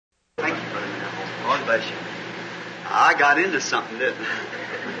bless you. I got into something, didn't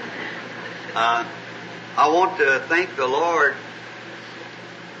I? I want to thank the Lord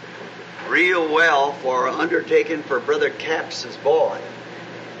real well for undertaking for Brother Capps' boy.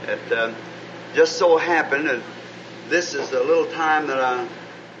 It just so happened that this is the little time that I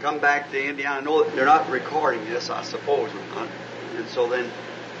come back to India. I know that they're not recording this, I suppose, not. And so then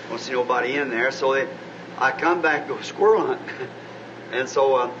I don't see nobody in there. So I come back to go squirrel hunt. And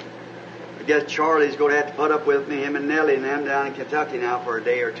so I guess Charlie's going to have to put up with me, him and Nellie and them down in Kentucky now for a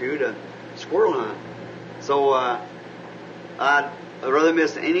day or two to squirrel hunt. So I'd rather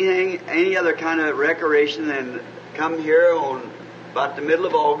miss any other kind of recreation than come here on about the middle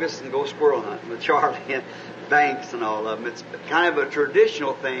of August and go squirrel hunting with Charlie and Banks and all of them. It's kind of a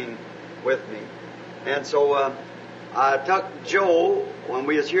traditional thing with me. And so I took Joe, when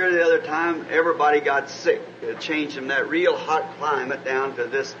we was here the other time, everybody got sick. It changed from that real hot climate down to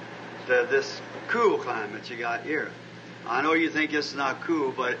this cool climate you got here. I know you think this is not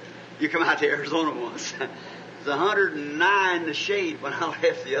cool, but you come out to Arizona once. It was 109 in the shade when I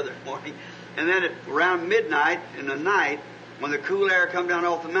left the other morning. And then around midnight in the night, when the cool air come down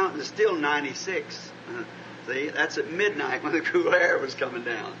off the mountain, it's still 96. See, that's at midnight when the cool air was coming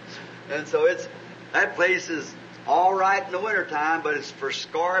down. And so that place is all right in the wintertime, but it's for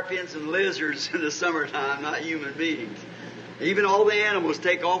scorpions and lizards in the summertime, not human beings. Even all the animals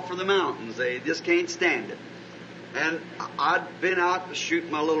take off for the mountains. They just can't stand it. And I'd been out to shoot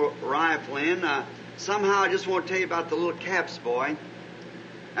my little rifle in. Somehow I just want to tell you about the little Capps boy.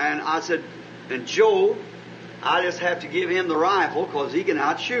 And I said, and Joe, I just have to give him the rifle because he can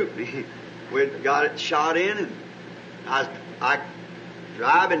outshoot me. We got it shot in, and I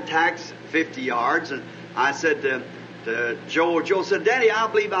drive and tax 50 yards, and I said to Joe said, Daddy, I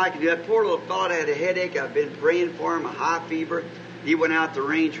believe I can do that. Poor little fellow had a headache. I've been praying for him, a high fever. He went out the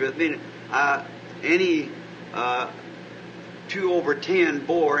range with me. Any 2/10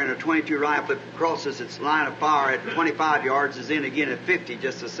 bore in a 22 rifle, if it crosses its line of fire at 25 yards, is in again at 50,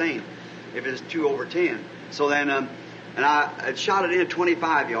 just the same, if it's 2/10. So then, and I had shot it in at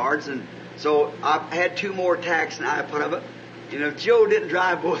 25 yards, and so I had 2 more tacks, and I put up. Joe didn't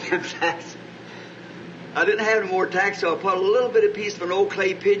drive both them tacks. I didn't have any more tacks, so I put a little bit of piece of an old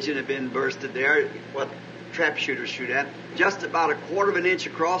clay pigeon had been bursted there, what trap shooters shoot at, just about 1/4 of an inch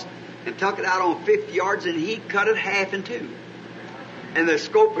across, and tuck it out on 50 yards, and he cut it half in 2. And the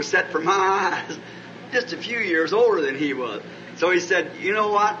scope was set for my eyes, just a few years older than he was. So he said, you know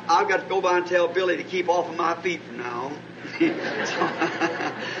what, I've got to go by and tell Billy to keep off of my feet from now on.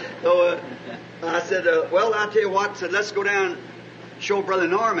 so I said, well, I'll tell you what, I said, let's go down and show Brother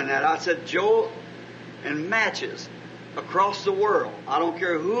Norman that. I said, Joe, and matches across the world, I don't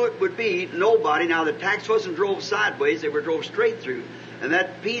care who it would be, nobody. Now, the tacks wasn't drove sideways, they were drove straight through. And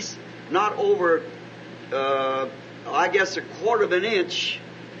that piece, not over, I guess 1/4 of an inch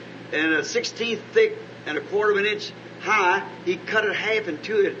and a 1/16 thick and 1/4 of an inch high, he cut it half in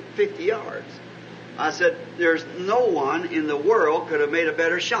 2 at 50 yards. I said, there's no one in the world could have made a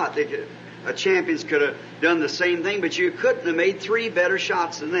better shot. Champions could have done the same thing, but you couldn't have made 3 better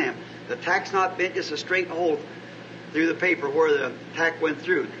shots than them. The tack's not bent, just a straight hole through the paper where the tack went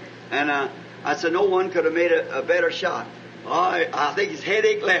through. And I said, no one could have made a better shot. I think his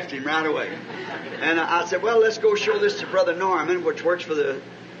headache left him right away. And I said, well, let's go show this to Brother Norman, which works for the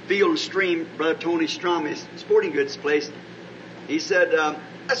Field and Stream, Brother Tony Stromy's sporting goods place. He said,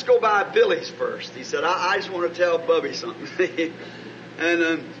 let's go by Billy's first. He said, I just want to tell Bubby something.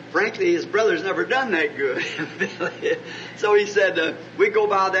 And frankly, his brother's never done that good. So he said, we go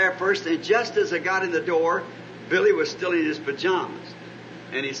by there first, and just as I got in the door, Billy was still in his pajamas.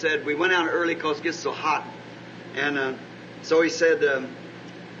 And he said, we went out early because it gets so hot. And so he said,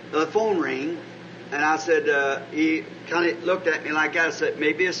 the phone rang, and I said, he kind of looked at me like that. I said,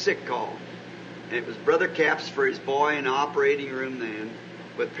 maybe a sick call. And it was Brother Capps for his boy in the operating room then,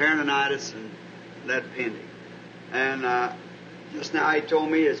 with peritonitis and that pending. And just now he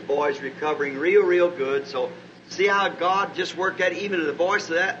told me his boy's recovering real good. So see how God just worked that even to the voice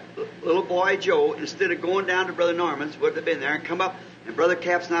of that little boy Joe, instead of going down to Brother Norman's, would have been there and come up, and Brother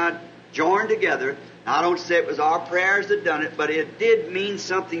Capps and I joined together. Now, I don't say it was our prayers that done it, but it did mean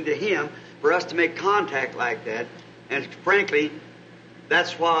something to him for us to make contact like that. And frankly,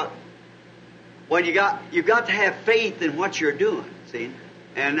 that's what, when you've got to have faith in what you're doing, see?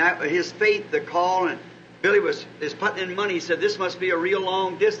 And that, his faith, the call, and Billy is putting in money. He said, this must be a real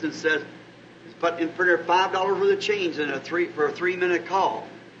long distance. Says he's putting in for $5 worth of change for a 3-minute call.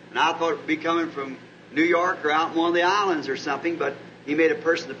 And I thought it would be coming from New York or out in one of the islands or something, but he made a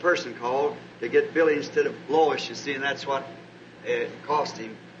person-to-person call to get Billy instead of Lois, you see, and that's what it cost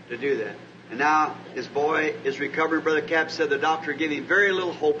him to do that. And now his boy is recovering. Brother Cap said the doctor gave him very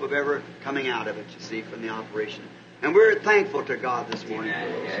little hope of ever coming out of it, you see, from the operation. And we're thankful to God this morning.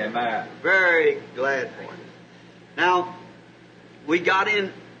 Amen. Very glad for it. Now, we got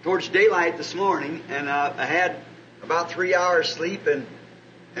in towards daylight this morning, and I had about 3 hours sleep, and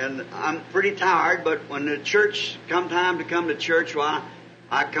I'm pretty tired, but when the church come time to come to church, well,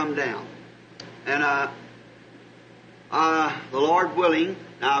 I come down. And the Lord willing,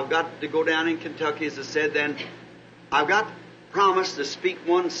 now I've got to go down in Kentucky, as I said, then I've got promised to speak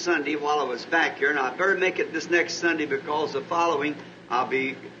one Sunday while I was back here, and I better make it this next Sunday, because the following I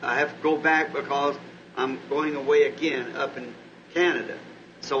have to go back because I'm going away again up in Canada.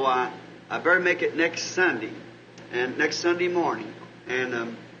 So I better make it next Sunday, and next Sunday morning.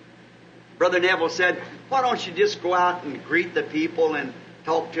 And Brother Neville said, why don't you just go out and greet the people and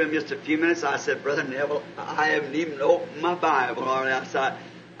talk to them just a few minutes? I said, Brother Neville, I haven't even opened my Bible on the outside.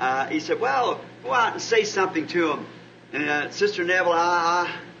 He said, well, go out and say something to them. And Sister Neville,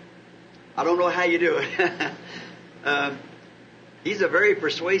 I don't know how you do it. He's a very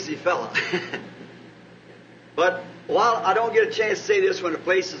persuasive fellow. But while I don't get a chance to say this when the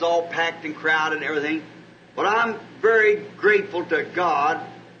place is all packed and crowded and everything, but I'm very grateful to God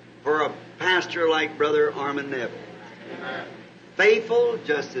for a pastor like Brother Armin Neville. Amen. Faithful,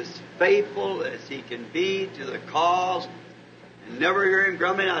 just as faithful as he can be to the cause, and never hear him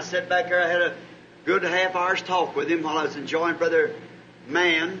grumbling. I sat back there, I had a good half hour's talk with him while I was enjoying Brother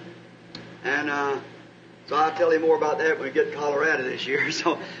Mann, and so I'll tell you more about that when we get to Colorado this year.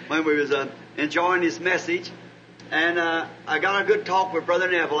 So when we was enjoying his message, and I got a good talk with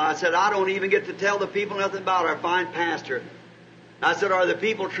Brother Neville. I said, I don't even get to tell the people nothing about our fine pastor. I said, are the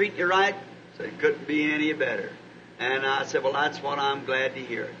people treating you right? He said, it couldn't be any better. And I said, well, that's what I'm glad to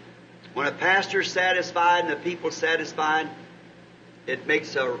hear. When a pastor's satisfied and the people satisfied, it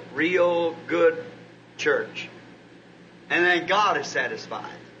makes a real good church. And then God is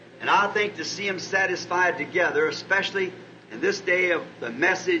satisfied. And I think to see them satisfied together, especially in this day of the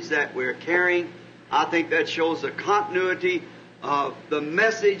message that we're carrying, I think that shows the continuity of the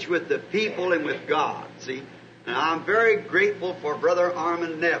message with the people and with God. See? And I'm very grateful for Brother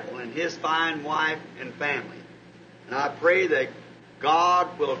Armin Neville and his fine wife and family. And I pray that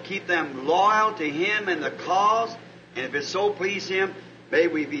God will keep them loyal to Him and the cause. And if it so please Him, may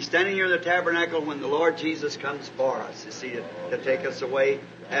we be standing here in the tabernacle when the Lord Jesus comes for us, you see, to take us away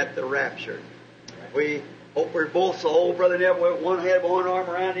at the rapture. We hope we're both so old, Brother Neville, with one head, one arm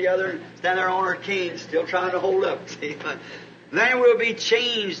around the other, and stand there on our canes, still trying to hold up. See? Then we'll be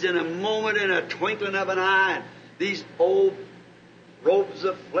changed in a moment, in a twinkling of an eye. And these old robes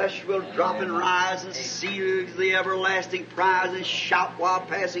of flesh will drop and rise and seize the everlasting prize and shout while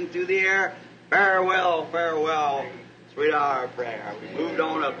passing through the air, farewell, farewell, sweet hour of prayer. We moved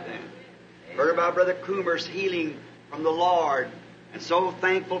on up then. Heard about Brother Coomer's healing from the Lord, and so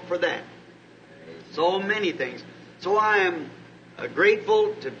thankful for that. So many things. So I am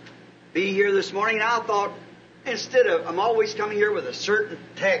grateful to be here this morning. And I thought, instead of, I'm always coming here with a certain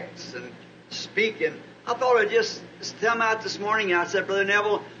text and speaking, I thought I'd just come out this morning, and I said, Brother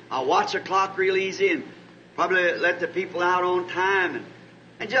Neville, I'll watch the clock real easy and probably let the people out on time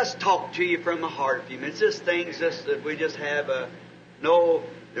and just talk to you from my heart a few minutes. Just things just that we just have no,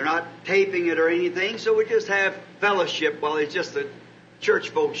 they're not taping it or anything, so we just have fellowship while it's just the church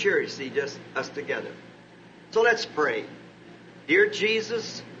folks here, you see, just us together. So let's pray. Dear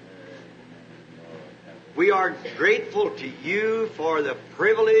Jesus, we are grateful to you for the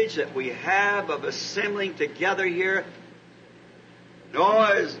privilege that we have of assembling together here.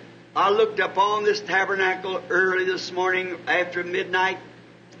 As I looked upon this tabernacle early this morning after midnight,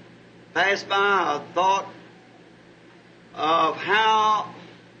 passed by, I thought of how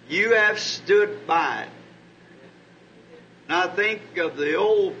you have stood by it. And I think of the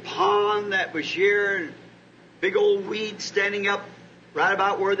old pond that was here, and big old weed standing up right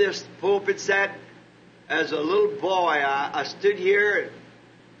about where this pulpit sat. As a little boy, I stood here,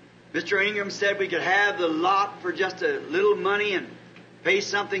 and Mr. Ingram said we could have the lot for just a little money and pay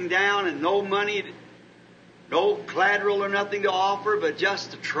something down, and no money, no collateral or nothing to offer, but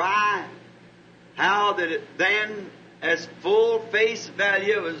just to try. How that it then, as full face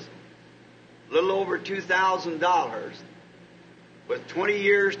value, was a little over $2,000, with 20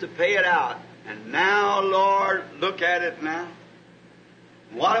 years to pay it out. And now, Lord, look at it now.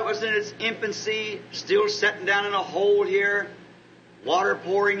 While it was in its infancy, still sitting down in a hole here, water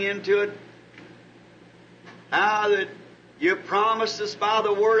pouring into it, how that you promised us by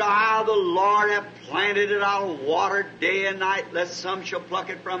the word, I, the Lord, have planted it, I'll water day and night, lest some shall pluck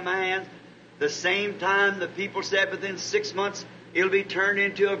it from my hands. The same time the people said within 6 months it'll be turned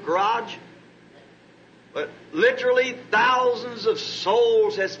into a garage. But literally thousands of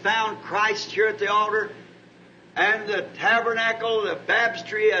souls has found Christ here at the altar. And the tabernacle, the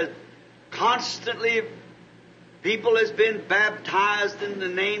baptistry, has constantly, people has been baptized in the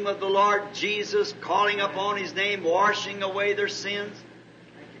name of the Lord Jesus, calling upon His name, washing away their sins.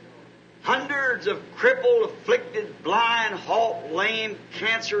 Hundreds of crippled, afflicted, blind, halt, lame,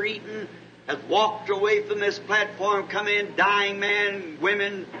 cancer-eaten have walked away from this platform, come in, dying men,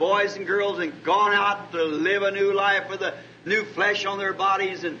 women, boys and girls, and gone out to live a new life with a new flesh on their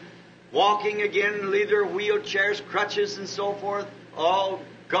bodies and walking again, leave their wheelchairs, crutches, and so forth. All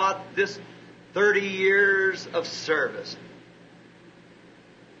got this 30 years of service.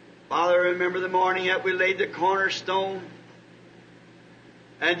 Father, remember the morning that we laid the cornerstone,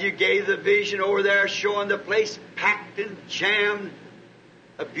 and You gave the vision over there showing the place packed and jammed.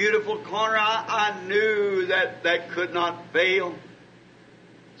 A beautiful corner. I knew that could not fail.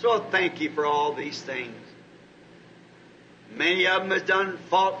 So thank You for all these things. Many of them has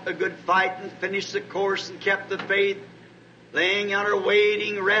fought a good fight and finished the course and kept the faith, laying out or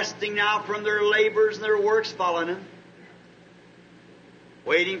waiting, resting now from their labors and their works following them,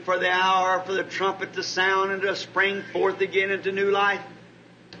 waiting for the hour for the trumpet to sound and to spring forth again into new life,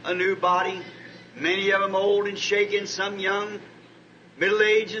 a new body. Many of them old and shaken, some young,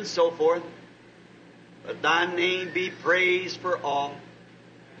 middle-aged, and so forth. But Thy name be praised for all.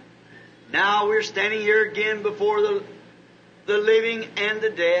 Now we're standing here again before the living and the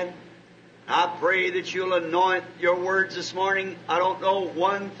dead. I pray that You'll anoint Your words this morning. I don't know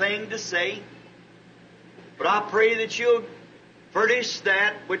one thing to say, but I pray that You'll furnish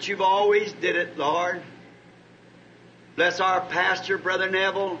that which You've always did it, Lord. Bless our pastor, Brother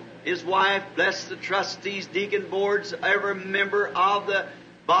Neville, his wife. Bless the trustees, deacon boards, every member of the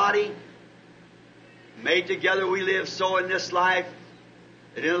body. May together we live so in this life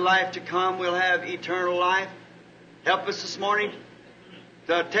that in the life to come we'll have eternal life. Help us this morning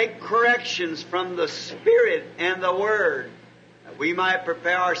to take corrections from the Spirit and the Word, that we might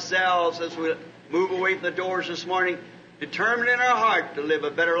prepare ourselves as we move away from the doors this morning, determined in our heart to live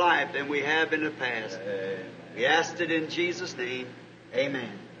a better life than we have in the past. Amen. We asked it in Jesus' name. Amen.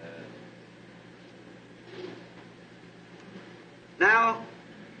 Now,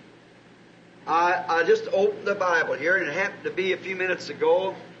 I just opened the Bible here, and it happened to be a few minutes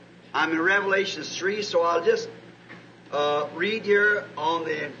ago. I'm in Revelation 3, so I'll just read here on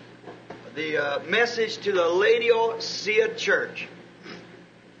the message to the Laodicea church.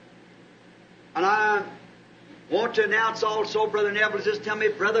 And I want to announce also, Brother Neville just tell me,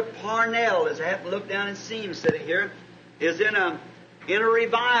 Brother Parnell, as I have to look down and see him sitting here, is in a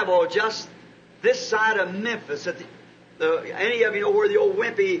revival just this side of Memphis. At any of you know where the old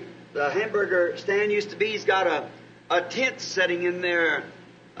Wimpy, the hamburger stand used to be? He's got a tent setting in there,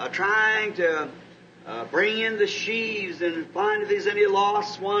 trying to bring in the sheaves and find if there's any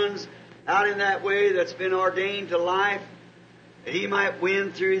lost ones out in that way that's been ordained to life, that he might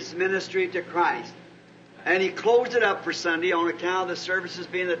win through his ministry to Christ. And he closed it up for Sunday on account of the services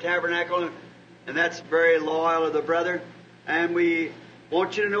being the tabernacle, and that's very loyal of the brother. And we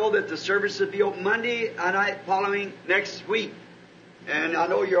want you to know that the service will be open Monday night following next week. And I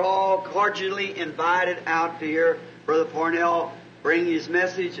know you're all cordially invited out to hear Brother Parnell bring his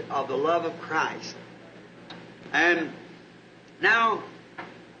message of the love of Christ. And now,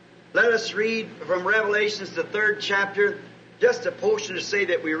 let us read from Revelations, the 3rd chapter, just a portion to say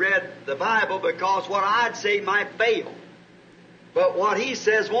that we read the Bible, because what I'd say might fail, but what he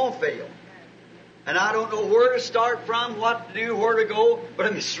says won't fail. And I don't know where to start from, what to do, where to go, but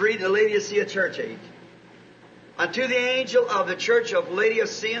I'm just reading the Laodicea church age. Unto the angel of the church of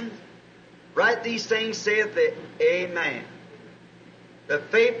Laodicea, write these things, saith the Amen. The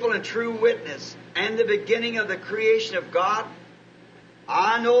faithful and true witness, and the beginning of the creation of God.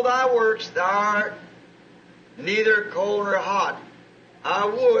 I know thy works, thou art neither cold nor hot. I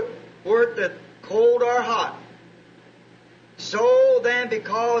would wert that cold or hot. So then,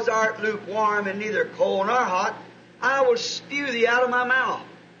 because thou art lukewarm and neither cold nor hot, I will spew thee out of my mouth.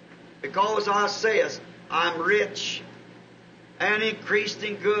 Because thou sayest, I'm rich and increased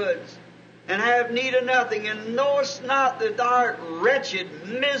in goods, and have need of nothing, and knowest not that thou art wretched,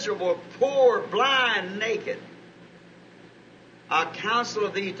 miserable, poor, blind, naked. I counsel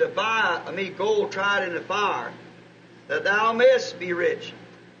thee to buy of me gold tried in the fire, that thou mayest be rich,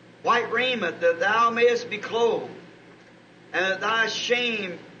 white raiment, that thou mayest be clothed, and that thy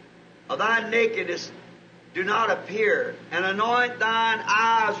shame of thy nakedness do not appear, and anoint thine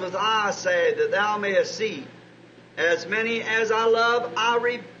eyes with eye salve, that thou mayest see. As many as I love, I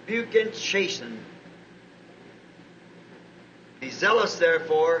rebuke and chasten. Be zealous,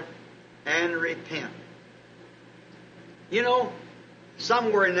 therefore, and repent. You know,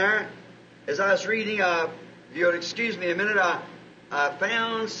 somewhere in there, as I was reading, if you'll excuse me a minute, I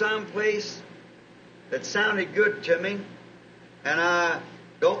found some place that sounded good to me, and I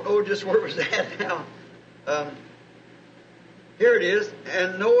don't know just where it was at now. Here it is.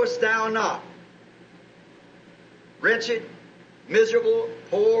 And knowest thou not? Wretched, miserable,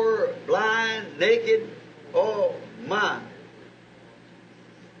 poor, blind, naked. Oh, my.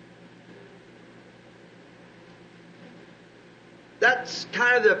 That's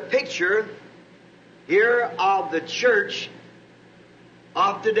kind of the picture here of the church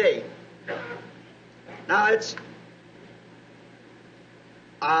of today. Now it's,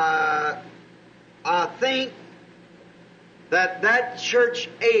 I think that church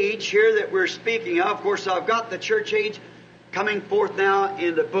age here that we're speaking of course, I've got the church age coming forth now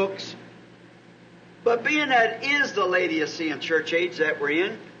in the books. But being that is the Laodicean church age that we're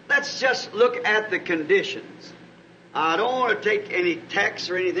in, let's just look at the conditions. I don't want to take any texts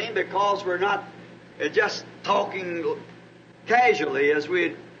or anything because we're not just talking casually as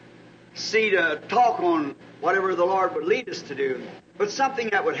we'd see to talk on whatever the Lord would lead us to do, but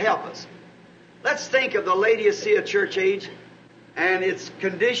something that would help us. Let's think of the Laodicea church age and its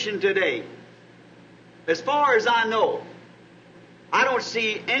condition today. As far as I know, I don't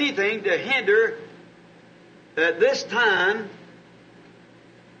see anything to hinder at this time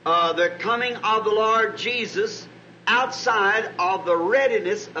the coming of the Lord Jesus outside of the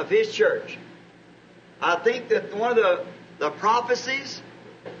readiness of His church. I think that one of the prophecies,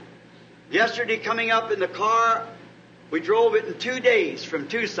 yesterday coming up in the car, we drove it in 2 days from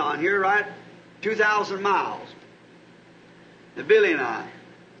Tucson here, right? 2,000 miles. Billy and I.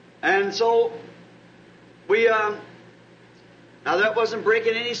 And so we, now that wasn't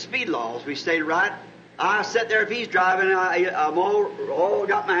breaking any speed laws. We stayed right. I sat there if he's driving, I'm all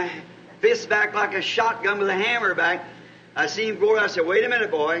got my fist back like a shotgun with a hammer back. I see him go. I said, "Wait a minute,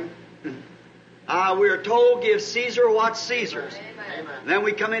 boy. We are told give Caesar what's Caesar's." Amen. Then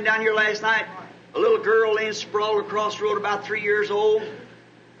we come in down here last night. A little girl laying sprawled across the road, about 3 years old.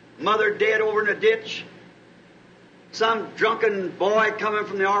 Mother dead over in a ditch. Some drunken boy coming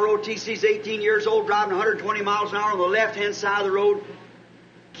from the ROTC's 18 years old, driving 120 miles an hour on the left-hand side of the road,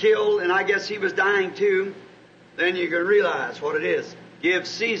 killed, and I guess he was dying too. Then you can realize what it is. Give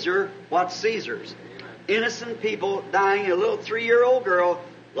Caesar what's Caesar's. Innocent people dying. A little 3-year-old girl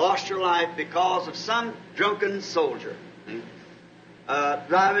lost her life because of some drunken soldier.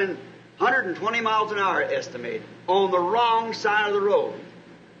 Driving 120 miles an hour, estimated, on the wrong side of the road.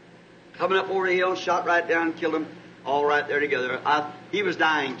 Coming up over the hill, shot right down and killed him, all right there together. He was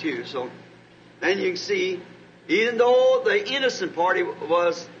dying too, so then you can see, even though the innocent party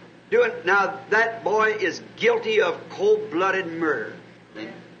was doing, now that boy is guilty of cold-blooded murder.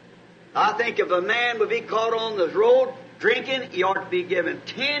 I think if a man would be caught on the road drinking, he ought to be given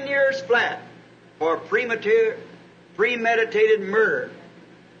 10 years flat for premeditated murder.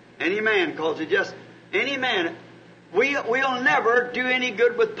 Any man, because it just, any man, we'll never do any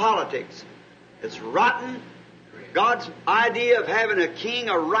good with politics. It's rotten. God's idea of having a king,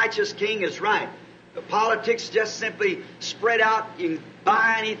 a righteous king, is right. The politics just simply spread out. You can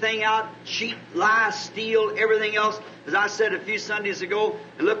buy anything out, cheat, lie, steal, everything else. As I said a few Sundays ago,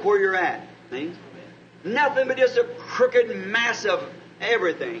 and look where you're at. See? Nothing but just a crooked mass of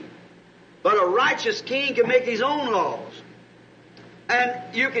everything. But a righteous king can make his own laws. And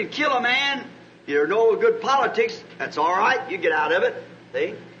you can kill a man. You know good politics. That's all right. You get out of it.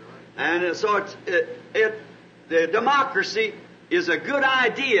 See? And so the democracy is a good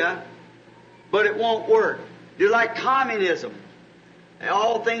idea, but it won't work. You're like communism.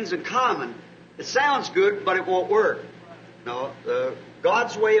 All things in common. It sounds good, but it won't work. No,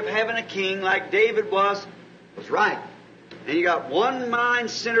 God's way of having a king like David was right. And you got one mind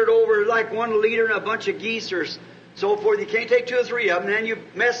centered over like one leader and a bunch of geese or so forth. You can't take 2 or 3 of them, and then you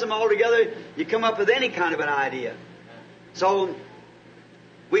mess them all together, you come up with any kind of an idea. So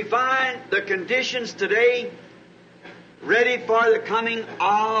we find the conditions today ready for the coming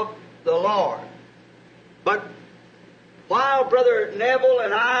of the Lord. But while Brother Neville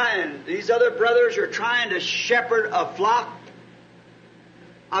and I and these other brothers are trying to shepherd a flock,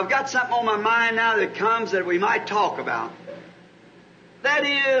 I've got something on my mind now that comes that we might talk about. That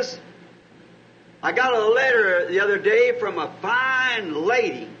is, I got a letter the other day from a fine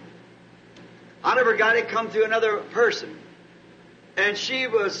lady. I never got it come through another person. And she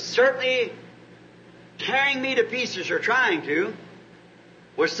was certainly tearing me to pieces, or trying to,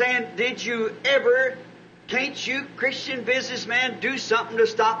 was saying, can't you Christian businessmen do something to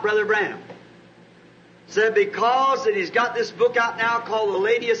stop Brother Branham? Said because that he's got this book out now called The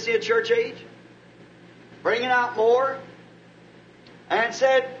Laodicea Church Age, bringing out more, and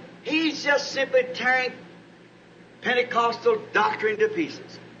said, he's just simply tearing Pentecostal doctrine to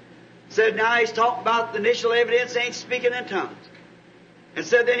pieces. Said now he's talking about the initial evidence ain't speaking in tongues. And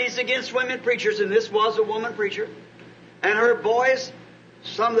said then he's against women preachers, and this was a woman preacher. And her boys,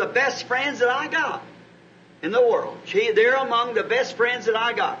 some of the best friends that I got in the world. They're among the best friends that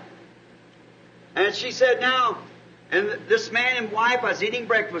I got. And she said now, and this man and wife, I was eating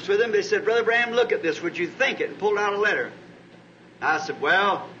breakfast with them, they said, Brother Branham, look at this, would you think it? And pulled out a letter. I said,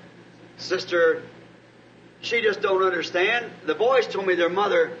 well, sister, she just don't understand. The boys told me their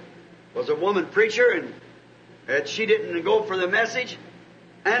mother was a woman preacher and that she didn't go for the message.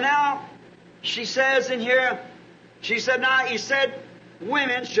 And now she says in here, she said, now he said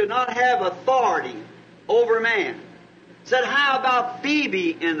women should not have authority over man. Said, how about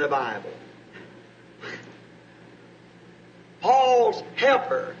Phoebe in the Bible? Paul's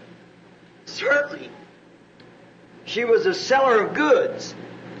helper. Certainly. She was a seller of goods.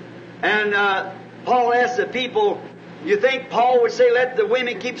 And Paul asked the people, you think Paul would say, let the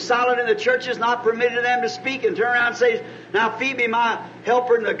women keep silent in the churches, not permitting them to speak, and turn around and say, now Phoebe, my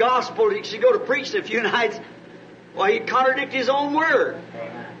helper in the gospel, she go to preach in a few nights. Well, he'd contradict his own word.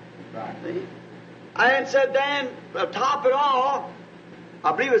 Right. And said then, to top it all,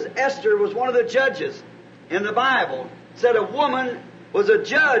 I believe it was Esther was one of the judges in the Bible. Said a woman was a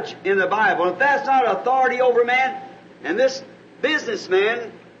judge in the Bible. If that's not authority over man, and this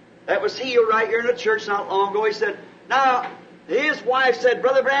businessman that was healed right here in the church not long ago, he said, now, his wife said,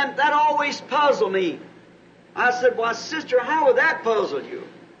 Brother Branham, that always puzzled me. I said, well, sister, how would that puzzle you?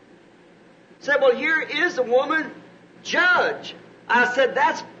 Said, well, here is a woman judge. I said,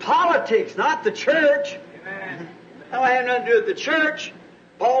 that's politics, not the church. Amen. Now, I have nothing to do with the church.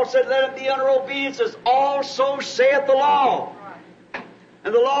 Paul said, let it be under obedience as also saith the law.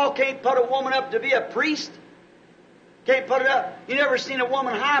 And the law can't put a woman up to be a priest. Can't put it up. You never seen a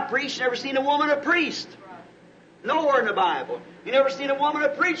woman high priest. You never seen a woman a priest. Nowhere in the Bible. You never seen a woman a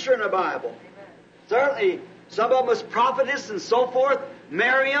preacher in the Bible. Certainly, some of them was prophetess and so forth.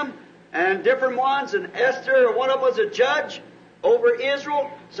 Marriom and different ones. And Esther, or one of them was a judge over Israel.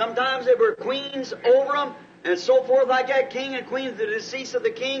 Sometimes they were queens over them. And so forth like that. King and queen, the decease of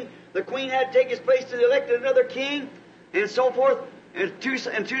the king. The queen had to take his place to elect another king. And so forth. In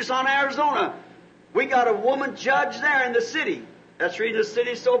Tucson, Arizona, we got a woman judge there in the city. That's the reason the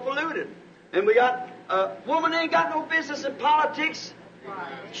city's so polluted. And we got a woman ain't got no business in politics.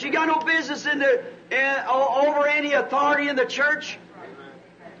 She got no business over any authority in the church.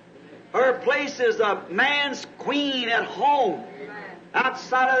 Her place is a man's queen at home.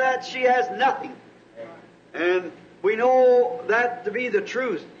 Outside of that, she has nothing. And we know that to be the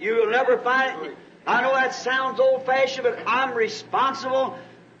truth. You'll never find it. I know that sounds old-fashioned, but I'm responsible.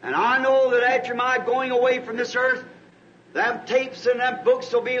 And I know that after my going away from this earth, them tapes and them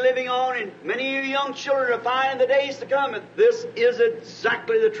books will be living on, and many of you young children will find in the days to come that this is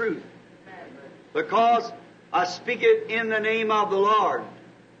exactly the truth. Because I speak it in the name of the Lord.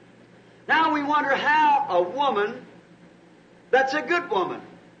 Now we wonder how a woman that's a good woman,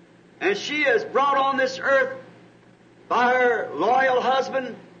 and she is brought on this earth by her loyal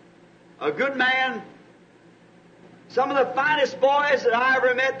husband, a good man. Some of the finest boys that I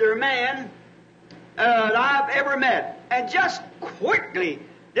ever met, their man, that I've ever met. And just quickly,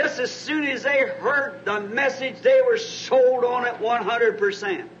 just as soon as they heard the message, they were sold on it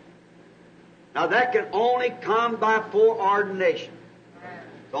 100%. Now that can only come by foreordination.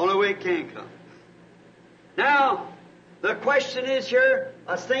 It's the only way it can come. Now, the question is here,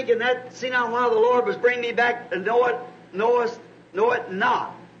 I was thinking that, see now while the Lord was bringing me back to know it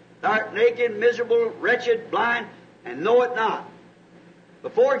not. Thou art naked, miserable, wretched, blind, and know it not.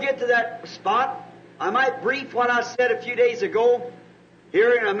 Before I get to that spot, I might brief what I said a few days ago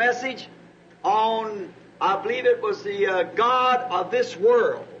here in a message on, I believe it was the God of this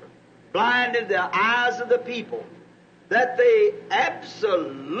world blinded the eyes of the people, that they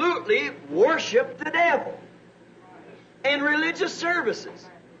absolutely worship the devil in religious services.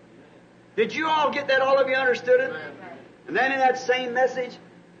 Did you all get that? All of you understood it? And then in that same message,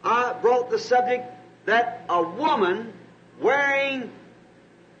 I brought the subject that a woman wearing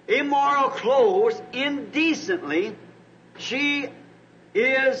immoral clothes indecently, she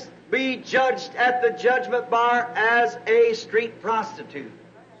is be judged at the judgment bar as a street prostitute.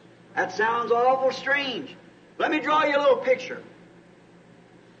 That sounds awful strange. Let me draw you a little picture.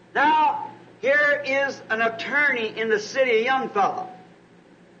 Now, here is an attorney in the city, a young fellow.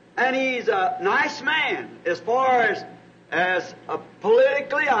 And he's a nice man as far as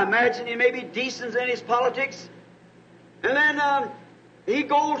politically. I imagine he may be decent in his politics. And then he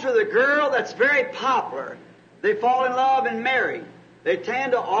goes with a girl that's very popular. They fall in love and marry. They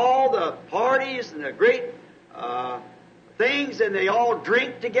attend to all the parties and the great things, and they all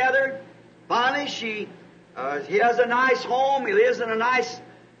drink together. Finally, he has a nice home. He lives in a nice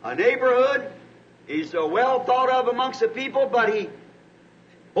neighborhood. He's well thought of amongst the people, but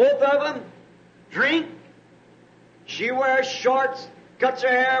both of them drink. She wears shorts, cuts her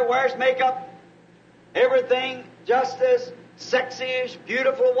hair, wears makeup, everything just as sexy,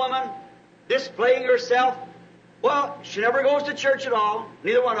 beautiful woman, displaying herself. Well, she never goes to church at all,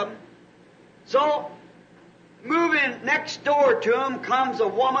 neither one of them. So, moving next door to him comes a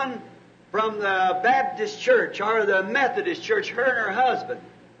woman from the Baptist church or the Methodist church, her and her husband.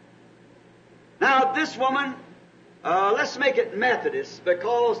 Now, this woman, let's make it Methodist,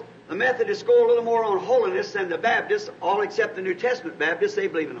 because the Methodists go a little more on holiness than the Baptists, all except the New Testament Baptists, they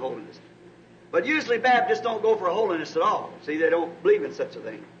believe in holiness. But usually Baptists don't go for holiness at all. See, they don't believe in such a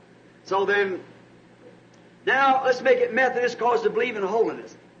thing. So then, now let's make it Methodist because they believe in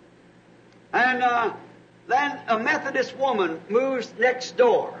holiness. And then a Methodist woman moves next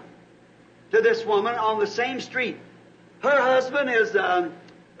door to this woman on the same street. Her husband is,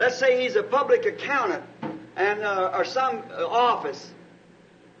 let's say he's a public accountant and or some office.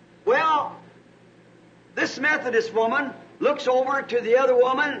 Well, this Methodist woman looks over to the other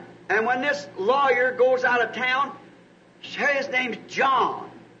woman, and when this lawyer goes out of town, his name's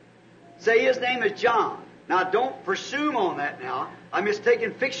John. Say his name is John. Now, don't presume on that now. I'm just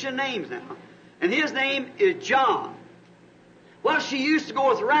taking fiction names now. And his name is John. Well, she used to go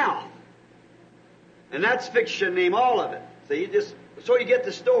with Ralph. And that's fiction name, all of it. So you get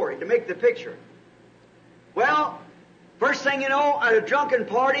the story, to make the picture. Well, first thing you know, at a drunken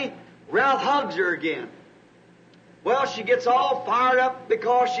party, Ralph hugs her again. Well, she gets all fired up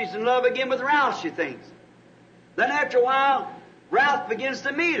because she's in love again with Ralph, she thinks. Then after a while, Ralph begins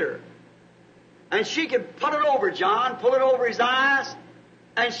to meet her. And she can put it over John, pull it over his eyes,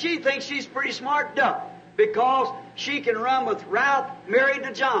 and she thinks she's pretty smart duck because she can run with Ralph married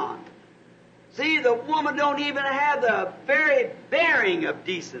to John. See, the woman don't even have the very bearing of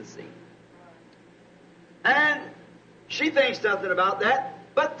decency. And she thinks nothing about that.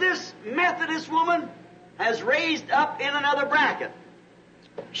 But this Methodist woman has raised up in another bracket.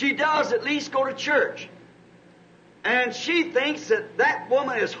 She does at least go to church. And she thinks that that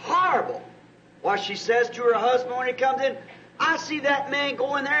woman is horrible. Why, she says to her husband when he comes in, I see that man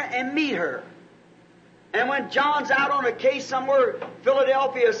go in there and meet her. And when John's out on a case somewhere,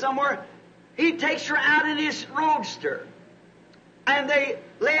 Philadelphia somewhere, he takes her out in his roadster. And they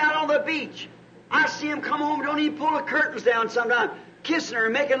lay out on the beach. I see him come home, don't even pull the curtains down sometimes, kissing her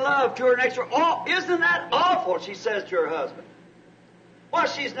and making love to her next door. Oh, isn't that awful, she says to her husband. Well,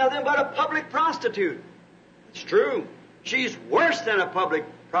 she's nothing but a public prostitute. It's true. She's worse than a public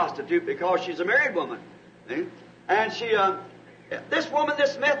prostitute because she's a married woman. See? And this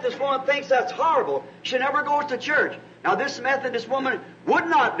Methodist woman thinks that's horrible. She never goes to church. Now, this Methodist woman would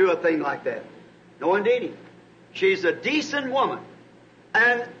not do a thing like that. No, indeedy. She's a decent woman.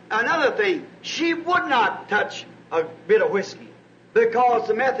 And another thing, she would not touch a bit of whiskey because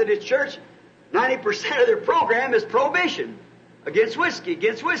the Methodist Church, 90% of their program is prohibition against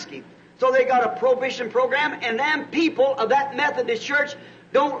whiskey. So they got a prohibition program, and them people of that Methodist Church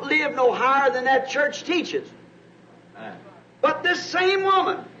don't live no higher than that church teaches. But this same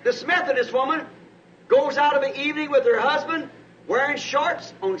woman, this Methodist woman, goes out of the evening with her husband wearing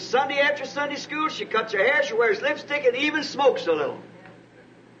shorts on Sunday after Sunday school. She cuts her hair, she wears lipstick, and even smokes a little.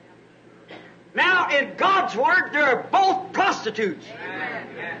 Now, in God's Word, they're both prostitutes.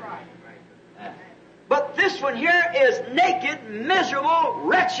 But this one here is naked, miserable,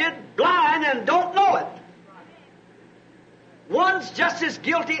 wretched, blind, and don't know it. One's just as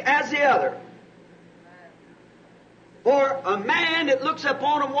guilty as the other. For a man that looks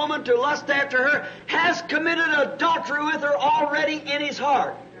upon a woman to lust after her has committed adultery with her already in his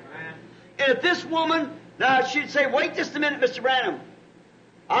heart. And if this woman, now she'd say, wait just a minute, Mr. Branham.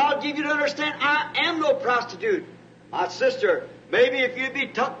 I'll give you to understand I am no prostitute. My sister, maybe if you'd be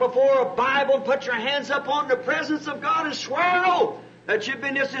tucked before a Bible and put your hands up on the presence of God and swear an oath that you've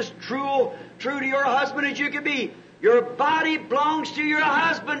been just as true to your husband as you can be. Your body belongs to your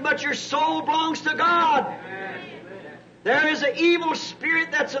husband, but your soul belongs to God. Amen. There is an evil spirit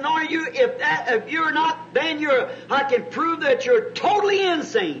that's anointing you. If you're not, then I can prove that you're totally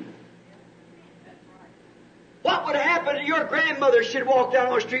insane. What would happen if your grandmother should walk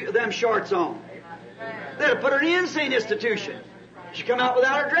down the street with them shorts on? They'd have put her in an insane institution. She'd come out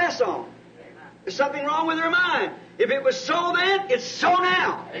without her dress on. There's something wrong with her mind. If it was so then, it's so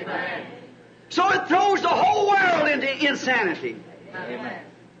now. Amen. So it throws the whole world into insanity. Amen.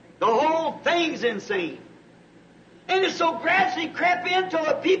 The whole thing's insane. And it's so gradually crept in till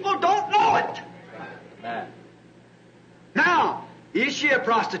the people don't know it. Amen. Now, is she a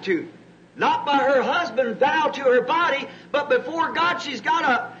prostitute? Not by her husband vow to her body, but before God she's got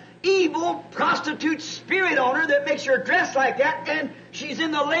a evil prostitute spirit on her that makes her dress like that, and she's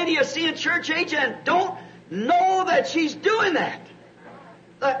in the Laodicean church age and don't know that she's doing that.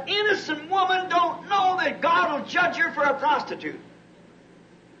 The innocent woman don't know that God will judge her for a prostitute.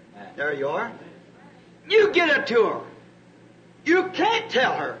 There you are. You get it to her. You can't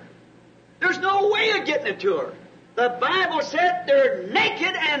tell her. There's no way of getting it to her. The Bible said they're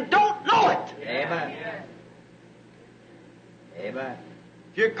naked and don't know it. Amen. Amen.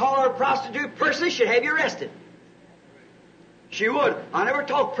 If you call her a prostitute personally, she'd have you arrested. She would. I never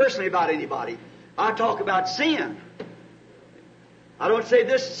talk personally about anybody. I talk about sin. I don't say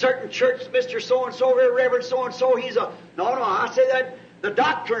this certain church, Mr. So-and-so, Reverend so-and-so, he's a... No, I say that, the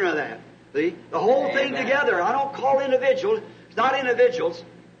doctrine of that. See? The whole thing together. I don't call individuals. It's not individuals.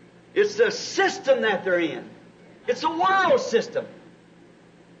 It's the system that they're in. It's a world system.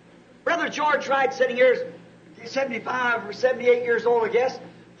 Brother George Wright, sitting here, 75 or 78 years old, I guess.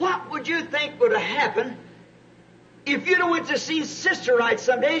 What would you think would have happened if you'd have went to see Sister Wright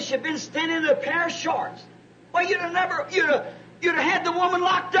someday and she'd been standing in a pair of shorts? Well, you'd have had the woman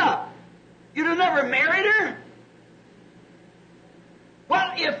locked up. You'd have never married her.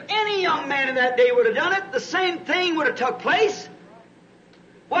 Well, if any young man in that day would have done it, the same thing would have took place.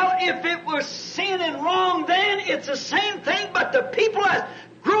 Well, if it was sin and wrong then, it's the same thing, but the people have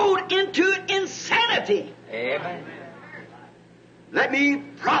grown into insanity. Amen. Let me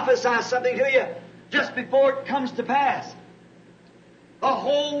prophesy something to you just before it comes to pass. The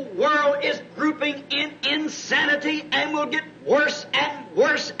whole world is grouping in insanity and will get worse and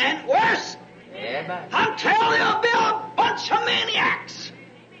worse and worse. Amen. I'm telling you, there'll be a bunch of maniacs.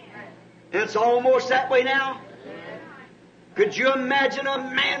 And it's almost that way now. Could you imagine a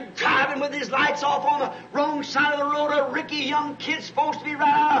man driving with his lights off on the wrong side of the road, a Ricky young kid supposed to be right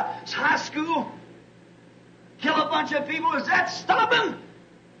out of high school? Kill a bunch of people, does that stop him?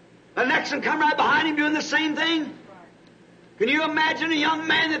 The next one come right behind him doing the same thing? Can you imagine a young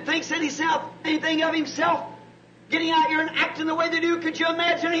man that thinks anything of himself getting out here and acting the way they do? Could you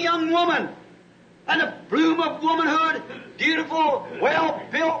imagine a young woman and a bloom of womanhood, beautiful,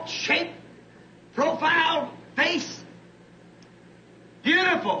 well-built, shaped, profile, face,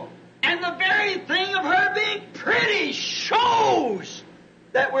 beautiful, and the very thing of her being pretty shows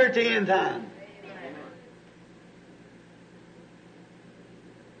that we're at the end time.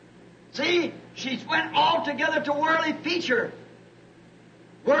 See, she's went altogether to worldly feature,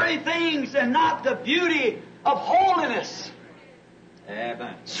 worldly things, and not the beauty of holiness.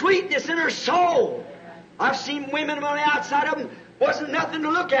 Amen. Sweetness in her soul. I've seen women on the outside of them, wasn't nothing to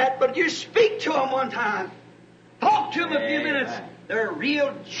look at, but you speak to them one time. Talk to them a few minutes. They're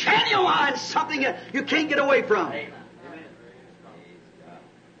real, genuine, something that you can't get away from.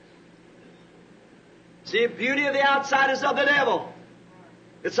 See, the beauty of the outside is of the devil.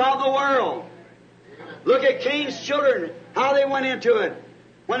 It's of the world. Look at Cain's children, how they went into it.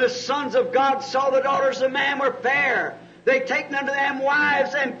 When the sons of God saw the daughters of man were fair, they taken unto them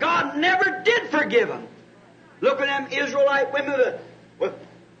wives, and God never did forgive them. Look at them Israelite women with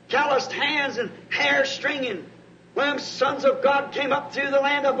calloused hands and hair stringing. When them sons of God came up through the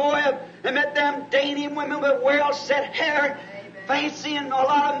land of Moab and met them dainty women with well-set hair, fancy and a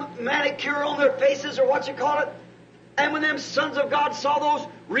lot of manicure on their faces, or what you call it. And when them sons of God saw those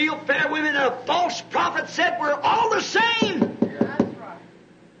real fair women, a false prophet said, we're all the same.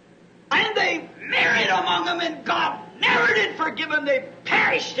 And they married among them, and God never did forgive them. They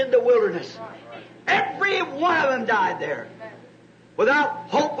perished in the wilderness. Every one of them died there. Without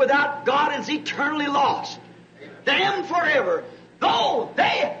hope, without God, and is eternally lost. Damned forever. Though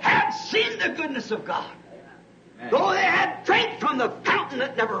they had seen the goodness of God. Though they had drank from the fountain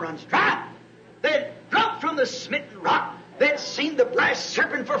that never runs dry. They had drunk from the smitten rock. They had seen the brass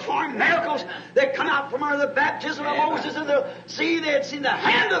serpent perform miracles. They had come out from under the baptism of Moses in the sea. They had seen the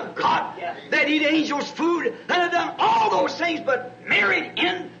hand of God. They had eaten angels' food. And had done all those things, but married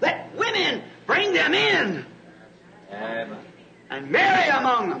in. Let women bring them in. Amen. And marry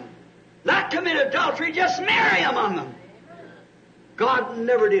among them. Not commit adultery, just marry among them. God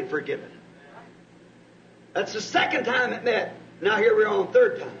never did forgive it. That's the second time it met. Now here we're on the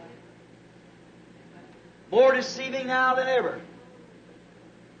third time. More deceiving now than ever.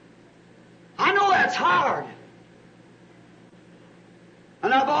 I know that's hard.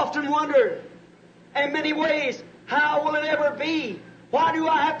 And I've often wondered, in many ways, how will it ever be? Why do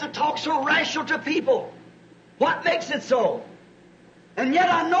I have to talk so rational to people? What makes it so? And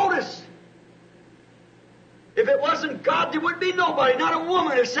yet I notice If it wasn't God, there wouldn't be nobody, not a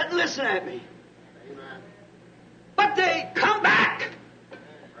woman to sit and listen at me. Amen. But they come back.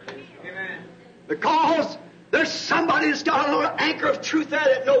 Amen. Because there's somebody that's got a little anchor of truth there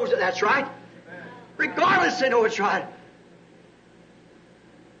that knows that that's right. Regardless, they know it's right.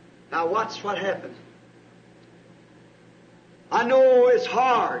 Now watch what happens. I know it's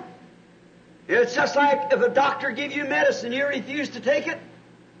hard. It's just like if a doctor gives you medicine and you refuse to take it,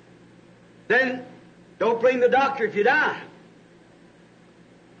 then don't blame the doctor if you die.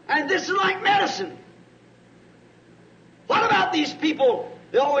 And this is like medicine. What about these people?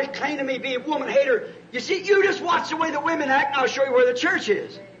 They always claim to me be a woman hater. You see, you just watch the way the women act, and I'll show you where the church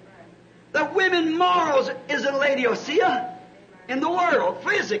is. The women morals is in Laodicea, in the world,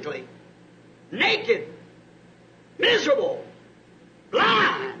 physically. Naked, miserable,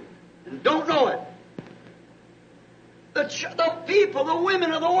 blind, and don't know it. The people, the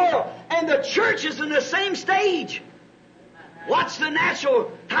women of the world, and the church is in the same stage. Watch the natural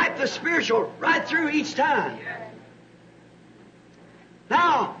type, the spiritual, right through each time.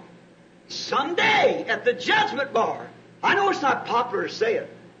 Now, someday at the judgment bar, I know it's not popular to say it.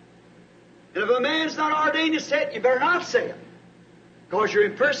 And if a man's not ordained to say it, you better not say it. Because you're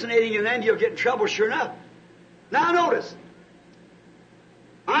impersonating and then you'll get in trouble sure enough. Now notice,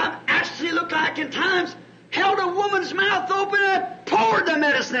 I've actually looked like in times held a woman's mouth open and poured the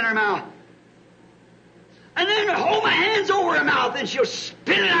medicine in her mouth. And then hold my hands over her mouth and she'll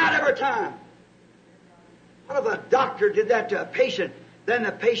spit it out every time. What if a doctor did that to a patient, then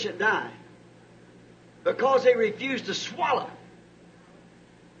the patient died? Because they refused to swallow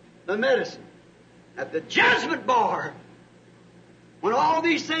the medicine. At the judgment bar, when all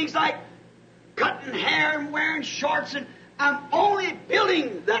these things like cutting hair and wearing shorts, and I'm only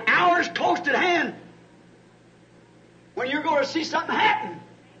building the hours close at hand when you're going to see something happen.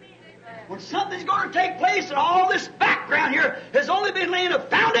 When something's going to take place, and all this background here has only been laying a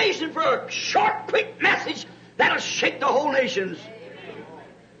foundation for a short, quick message that'll shake the whole nations.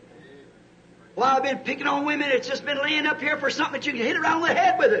 While I've been picking on women, it's just been laying up here for something that you can hit around the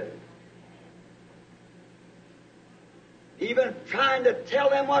head with it. Even trying to tell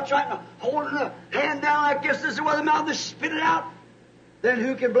them what's right, and holding a hand down like this is where the mouth is spit it out. Then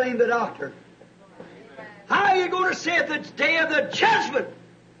who can blame the doctor? How are you going to say at the day of the judgment,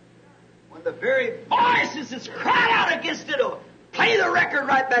 when the very voices that's cried out against it will play the record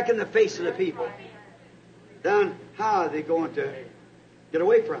right back in the face of the people? Then how are they going to get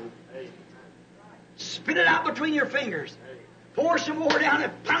away from it? Spit it out between your fingers. Pour some more down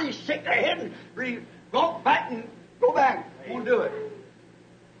and finally shake their head and go back and go back. Won't do it.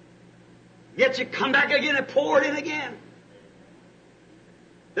 Yet you come back again and pour it in again.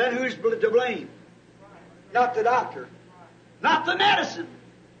 Then who's to blame? Not the doctor. Not the medicine.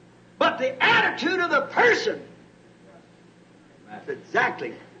 But the attitude of the person. That's exactly.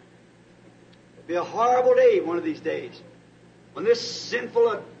 It'll be a horrible day one of these days. When this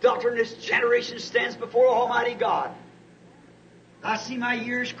sinful, adulterous generation stands before Almighty God. I see my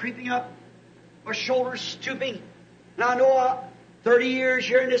years creeping up, my shoulders stooping. And I know 30 years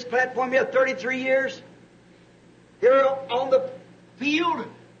here in this platform, 33 years. Here on the field,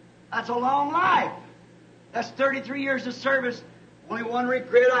 that's a long life. That's 33 years of service. Only one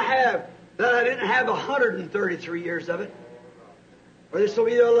regret I have, that I didn't have 133 years of it. Or this will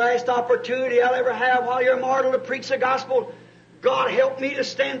be the last opportunity I'll ever have while you're mortal to preach the gospel. God help me to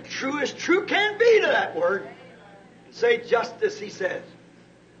stand true as true can be to that word. And say just as He says.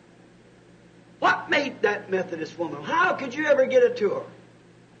 What made that Methodist woman? How could you ever get it to her?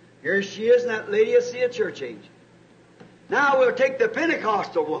 Here she is in that Laodicea church age. Now we'll take the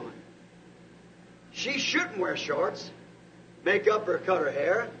Pentecostal woman. She shouldn't wear shorts, make up or cut her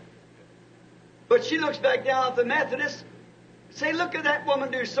hair. But she looks back down at the Methodist, say, look at that woman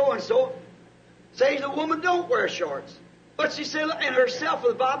do so and so. Say the woman don't wear shorts. But she said, and herself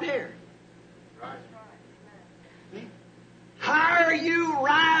with bobbed hair. Right. Higher you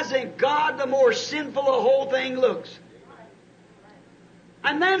rise in God, the more sinful the whole thing looks.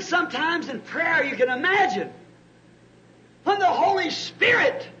 And then sometimes in prayer you can imagine when the Holy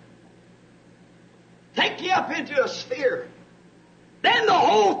Spirit take you up into a sphere, then the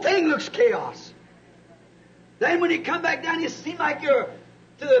whole thing looks chaos. Then when you come back down, you seem like to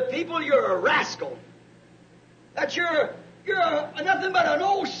the people you're a rascal. That you're nothing but an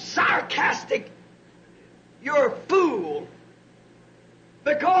old sarcastic, you're a fool.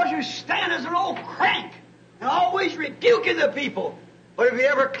 Because you stand as an old crank and always rebuking the people. But if you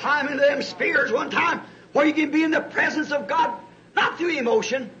ever climb into them spheres one time where you can be in the presence of God, not through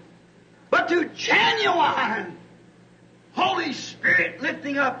emotion, but through genuine Holy Spirit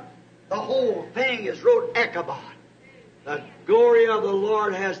lifting up The whole thing is wrote Ichabod. The glory of the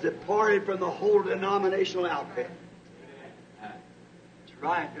Lord has departed from the whole denominational outfit. That's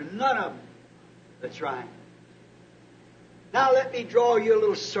right. There's none of them. That's right. Now let me draw you a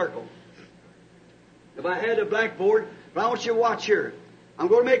little circle. If I had a blackboard, but I want you to watch here. I'm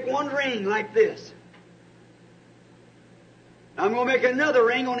going to make one ring like this. I'm going to make another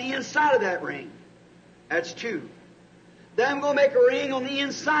ring on the inside of that ring. That's 2. Then I'm going to make a ring on the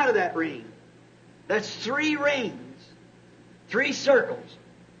inside of that ring. That's 3 rings. 3 circles.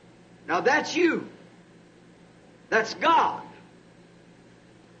 Now that's you. That's God.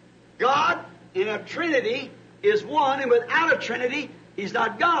 God in a Trinity is one, and without a Trinity, He's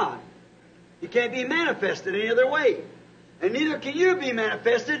not God. He can't be manifested any other way. And neither can you be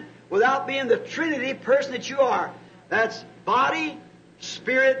manifested without being the Trinity person that you are. That's body,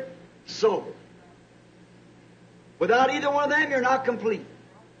 spirit, soul. Without either one of them, you're not complete.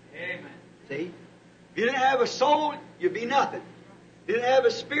 Amen. See? If you didn't have a soul, you'd be nothing. If you didn't have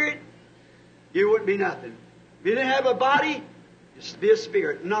a spirit, you wouldn't be nothing. If you didn't have a body, you'd be a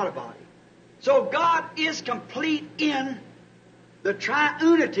spirit, not a body. So God is complete in the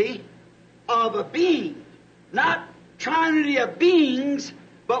triunity of a being. Not triunity of beings,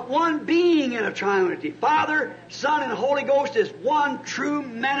 but one being in a triunity. Father, Son, and Holy Ghost is one true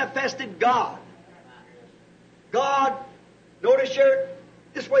manifested God. God, notice here,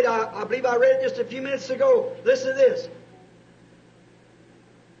 just wait, I believe I read it just a few minutes ago. Listen to this.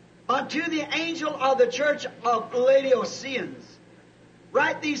 Unto the angel of the church of Laodiceans,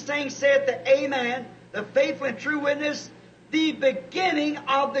 write these things, saith the Amen, the faithful and true witness, the beginning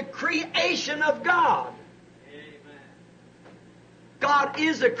of the creation of God. Amen. God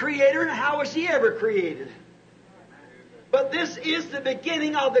is the creator, and how was He ever created? But this is the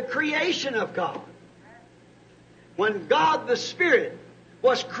beginning of the creation of God. When God the Spirit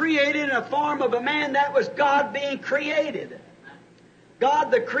was created in the form of a man, that was God being created.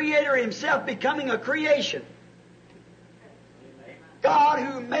 God the Creator Himself becoming a creation. God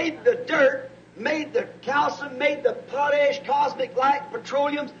who made the dirt, made the calcium, made the potash, cosmic light,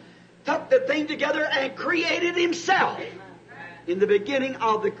 petroleum, took the thing together and created Himself in the beginning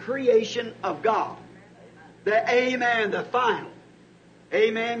of the creation of God. The Amen, the final.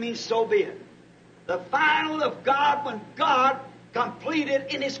 Amen means so be it. The final of God when God completed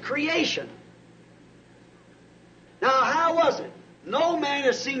in His creation. Now, how was it? No man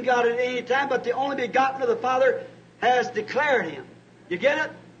has seen God at any time, but the only begotten of the Father has declared Him. You get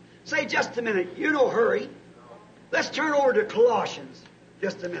it? Say just a minute. You no hurry. Let's turn over to Colossians.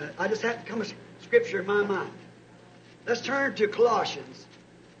 Just a minute. I just had to come a scripture in my mind. Let's turn to Colossians,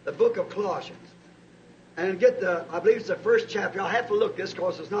 the book of Colossians, and get I believe it's the first chapter. I'll have to look this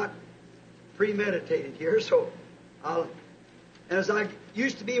because it's not premeditated here. So, as I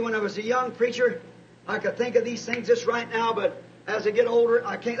used to be when I was a young preacher, I could think of these things just right now, but as I get older,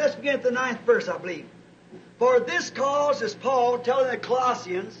 I can't. Let's begin at the 9th verse, I believe. For this cause is Paul telling the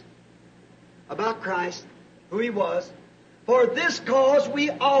Colossians about Christ, who He was. For this cause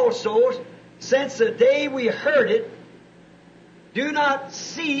we also, since the day we heard it, do not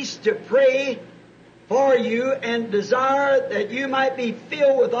cease to pray for you and desire that you might be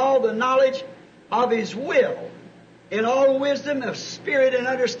filled with all the knowledge of His will, in all wisdom of spirit and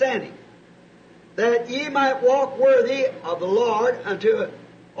understanding, that ye might walk worthy of the Lord unto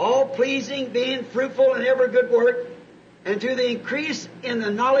all pleasing, being fruitful in every good work, and to the increase in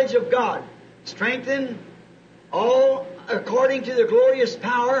the knowledge of God, strengthen all according to the glorious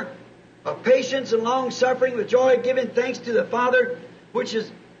power of patience and long suffering with joy, giving thanks to the Father, which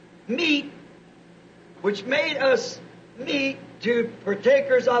made us meet to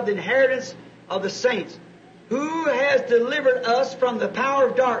partakers of the inheritance of the saints, who has delivered us from the power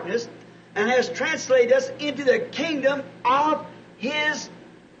of darkness and has translated us into the kingdom of His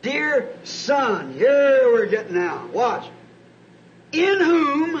dear Son. Here we're getting now. Watch. In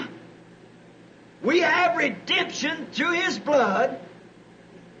whom we have redemption through His blood,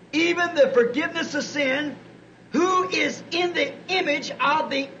 even the forgiveness of sin, who is in the image of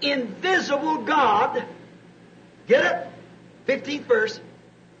the invisible God. Get it? 15th verse.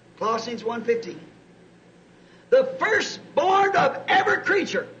 Colossians 1:15. The firstborn of every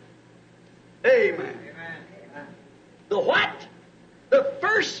creature. Amen. Amen. The what? The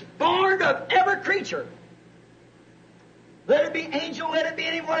firstborn of every creature. Let it be angel, let it be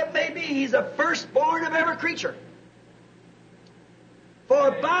anyone it may be. He's the firstborn of every creature.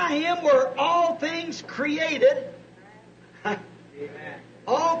 For by Him were all things created. Amen.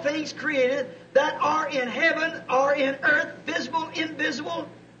 All things created that are in heaven, are in earth, visible, invisible,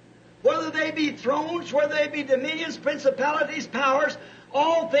 whether they be thrones, whether they be dominions, principalities, powers,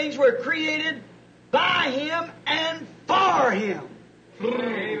 all things were created by Him and for Him.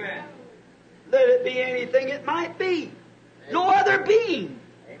 Amen. Let it be anything it might be. No other being.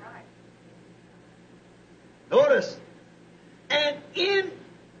 Notice. And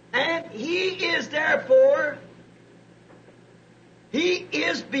He is therefore, He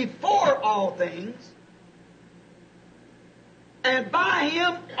is before all things, and by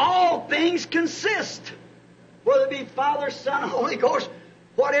Him all things consist. Whether it be Father, Son, Holy Ghost,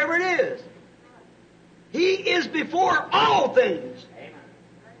 whatever it is. He is before all things.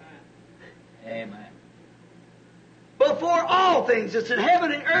 Amen. Before all things. It's in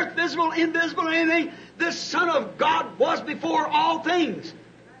heaven and earth, visible, invisible, anything. The Son of God was before all things. Is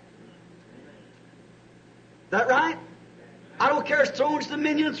that right? I don't care if it's thrones,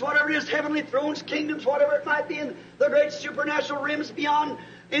 dominions, whatever it is, heavenly thrones, kingdoms, whatever it might be, in the great supernatural realms beyond,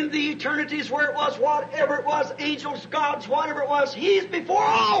 in the eternities where it was, whatever it was, angels, gods, whatever it was, He's before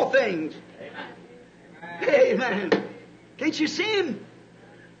all things. Amen. Can't you see Him?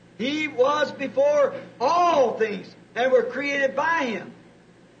 He was before all things, and were created by Him.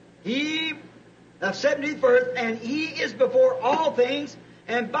 He, the 17th verse, and He is before all things,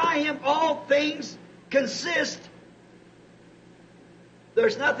 and by Him all things consist.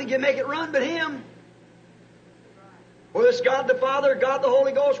 There's nothing can make it run but Him. Whether it's God the Father, God the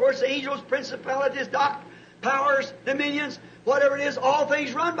Holy Ghost, whether it's angels, principalities, powers, dominions, whatever it is, all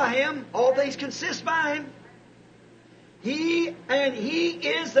things run by Him. All things consist by Him. He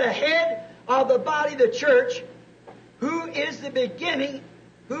is the head of the body, the church, who is the beginning,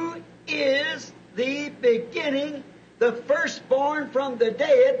 the firstborn from the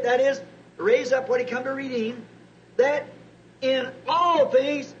dead, that is, raise up what He come to redeem, that in all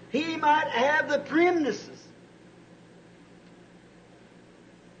things He might have the preeminences.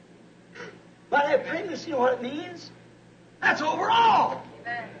 Might have preeminence, you know what it means? That's over all.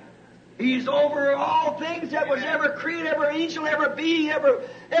 Amen. He's over all things that was ever created, ever angel, ever being,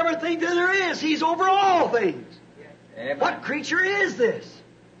 everything that there is. He's over all things. Amen. What creature is this?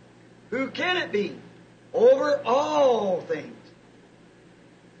 Who can it be? Over all things.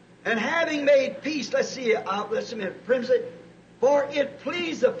 And having made peace, let's see a minute. For it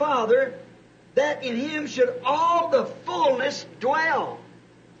pleased the Father that in Him should all the fullness dwell.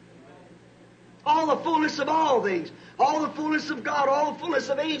 All the fullness of all things. All the fullness of God, all the fullness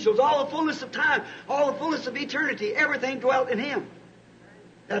of angels, all the fullness of time, all the fullness of eternity. Everything dwelt in Him.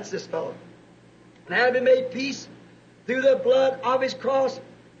 That's this fellow. And having made peace through the blood of His cross,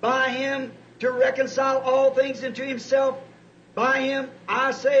 by Him to reconcile all things unto Himself. By Him,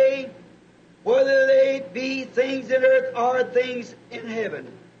 I say, whether they be things in earth or things in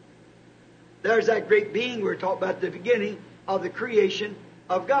heaven. There's that great being we were talking about at the beginning of the creation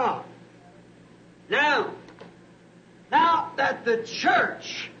of God. Now that the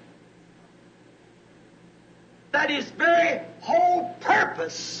church, that His very whole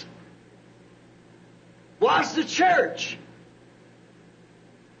purpose was the church.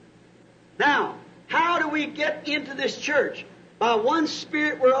 Now, how do we get into this church? By one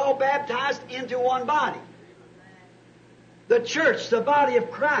Spirit we're all baptized into one body. The church, the body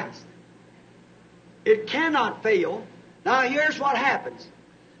of Christ. It cannot fail. Now here's what happens.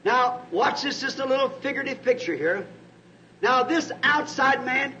 Now watch this, just a little figurative picture here. Now this outside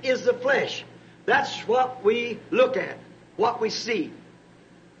man is the flesh. That's what we look at, what we see.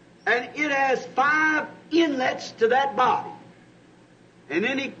 And it has 5 inlets to that body. And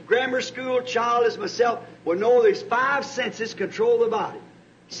any grammar school child as myself will know there's 5 senses control the body.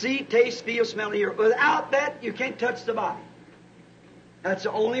 See, taste, feel, smell, and hear. Without that, you can't touch the body. That's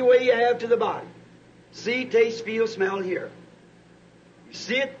the only way you have to the body. See, taste, feel, smell, and hear. You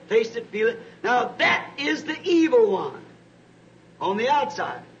see it, taste it, feel it. Now that is the evil one on the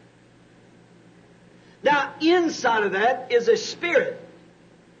outside. Now inside of that is a spirit,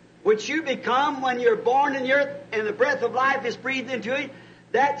 which you become when you're born in the earth and the breath of life is breathed into it.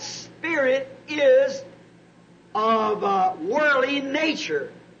 That spirit is of worldly nature,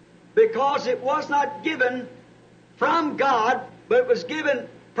 because it was not given from God, but it was given,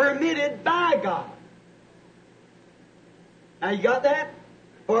 permitted by God. Now you got that?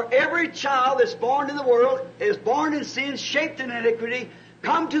 For every child that's born in the world is born in sin, shaped in iniquity,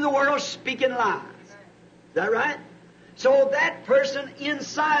 come to the world speaking lies. Is that right? So that person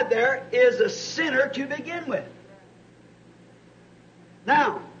inside there is a sinner to begin with.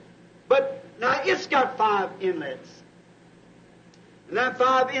 Now it's got 5 inlets. And that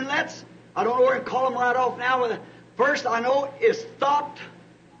 5 inlets, I don't know where to call them right off now. First I know is thought,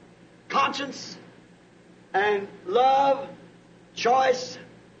 conscience, and love, choice,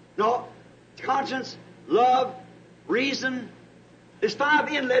 conscience, love, reason, There's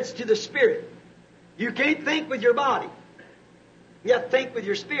 5 inlets to the Spirit. You can't think with your body. You have to think with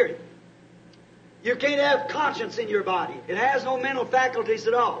your spirit. You can't have conscience in your body. It has no mental faculties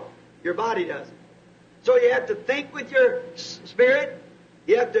at all. Your body doesn't. So you have to think with your spirit.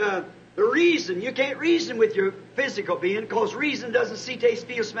 You have to reason. You can't reason with your physical being because reason doesn't see, taste,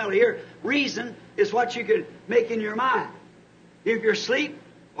 feel, smell, or hear. Reason is what you can make in your mind. If you're asleep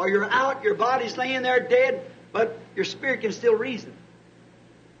or you're out, your body's laying there dead, but your spirit can still reason.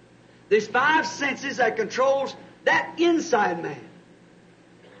 There's 5 senses that controls that inside man.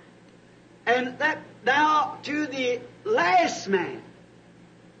 And that now to the last man,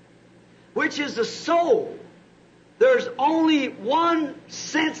 which is the soul. There's only one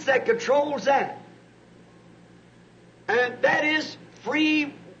sense that controls that. And that is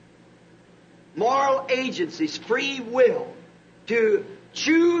free moral agencies, free will, to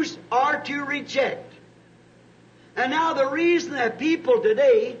choose or to reject. And now the reason that people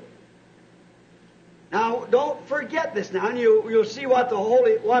today, now don't forget this now, and you'll see what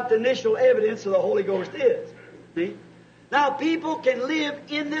the initial evidence of the Holy Ghost is. See? Now people can live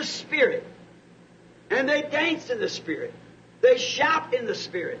in this Spirit. And they dance in the Spirit. They shout in the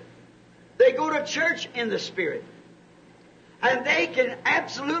Spirit. They go to church in the Spirit. And they can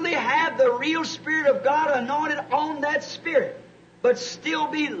absolutely have the real Spirit of God anointed on that Spirit, but still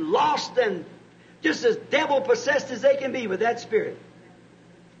be lost and just as devil-possessed as they can be with that Spirit.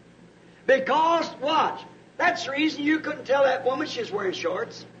 Because, watch, that's the reason you couldn't tell that woman she's wearing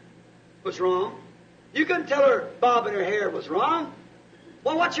shorts was wrong. You couldn't tell her bobbing her hair was wrong.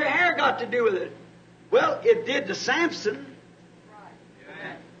 Well, what's your hair got to do with it? Well, it did to Samson.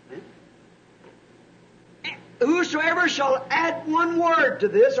 Right. Whosoever shall add one word to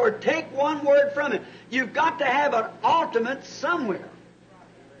this or take one word from it, you've got to have an ultimate somewhere.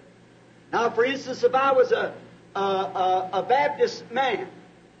 Now, for instance, if I was a Baptist man,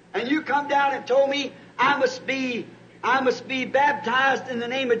 and you come down and told me I must be baptized in the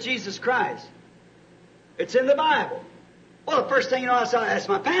name of Jesus Christ. It's in the Bible. Well, the first thing you know, I say, that's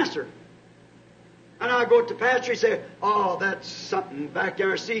my pastor. And I go to the pastor and say, oh, that's something back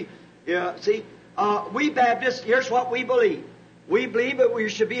there. We Baptists, here's what we believe. We believe that we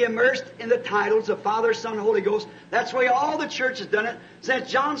should be immersed in the titles of Father, Son, and Holy Ghost. That's the way all the church has done it.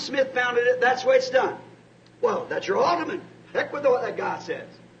 Since John Smith founded it, that's the way it's done. Well, that's your ultimate. Heck with what that guy says.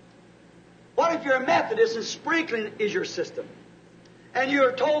 What if you're a Methodist and sprinkling is your system? And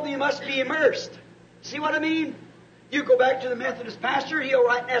you're told you must be immersed. See what I mean? You go back to the Methodist pastor, he'll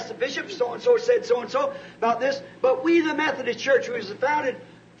write and ask the bishop, so-and-so said so-and-so about this. But we, the Methodist Church, which was founded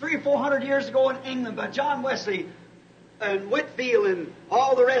 300 or 400 years ago in England by John Wesley and Whitfield and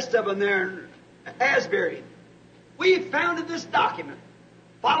all the rest of them there in Asbury, we founded this document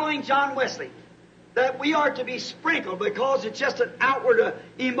following John Wesley that we are to be sprinkled because it's just an outward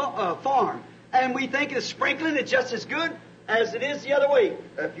form. And we think the sprinkling is just as good as it is the other way.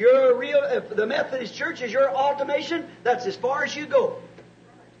 If the Methodist Church is your ultimation, that's as far as you go.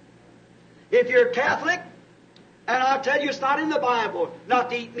 If you're Catholic, and I'll tell you it's not in the Bible not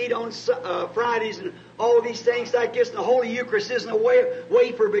to eat meat on Fridays and all these things like this, and the Holy Eucharist isn't a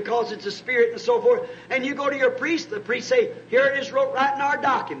wafer because it's a spirit and so forth, and you go to your priest, the priest say, here it is wrote right in our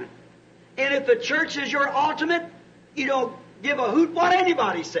document. And if the church is your ultimate, you don't give a hoot what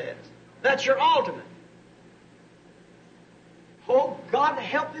anybody says. That's your ultimate. Oh, God,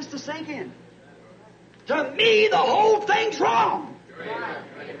 help this to sink in. To me, the whole thing's wrong.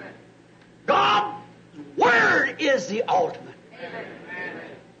 God's Word is the ultimate.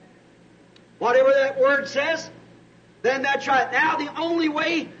 Whatever that Word says, then that's right. Now, the only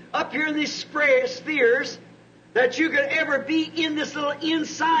way up here in these spheres that you could ever be in this little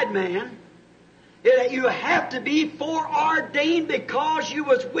inside man, you have to be foreordained because you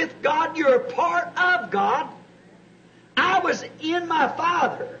was with God. You're a part of God. I was in my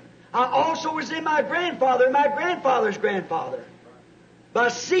father. I also was in my grandfather and my grandfather's grandfather. By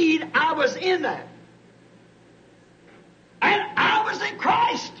seed, I was in that. And I was in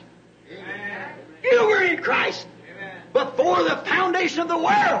Christ. Amen. You were in Christ. Amen. Before the foundation of the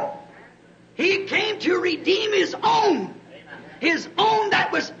world. He came to redeem His own. Amen. His own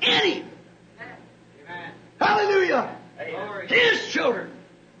that was in Him. Amen. Hallelujah. Amen. His children.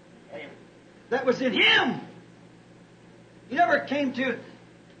 Amen. That was in Him. He never came to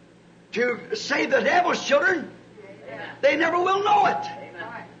save the devil's children. Amen. They never will know it.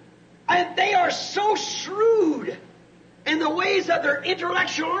 Amen. And they are so shrewd in the ways of their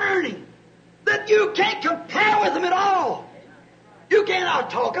intellectual learning that you can't compare with them at all. You can't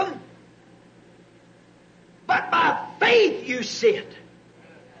out-talk them. But by faith you see it.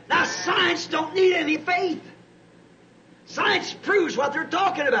 Now science don't need any faith. Science proves what they're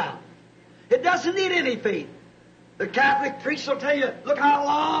talking about. It doesn't need any faith. The Catholic priest will tell you, look how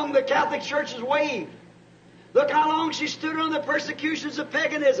long the Catholic Church has waved. Look how long she stood on the persecutions of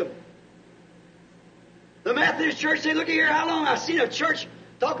paganism. The Methodist Church, say, look here, how long I've seen a church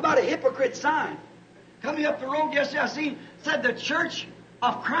talk about a hypocrite sign. Coming up the road yesterday, said the Church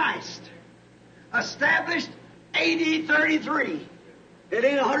of Christ, established AD 33. It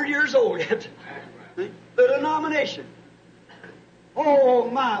ain't 100 years old yet. The denomination. Oh,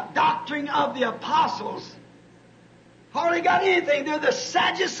 my. Doctrine of the Apostles. Hardly got anything. They're the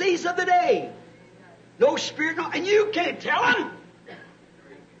Sadducees of the day. No spirit, no. And you can't tell them.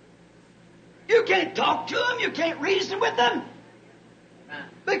 You can't talk to them. You can't reason with them.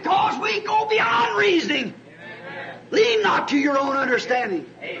 Because we go beyond reasoning. Amen. Lean not to your own understanding.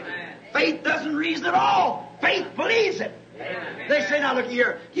 Amen. Faith doesn't reason at all. Faith believes it. Amen. They say, now look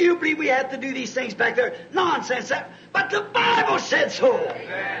here, you believe we have to do these things back there? Nonsense. But the Bible said so.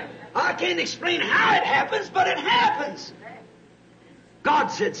 Amen. I can't explain how it happens, but it happens. God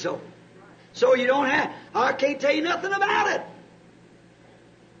said so. So you don't have, I can't tell you nothing about it.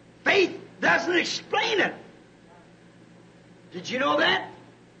 Faith doesn't explain it. Did you know that?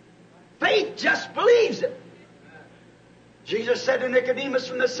 Faith just believes it. Jesus said to Nicodemus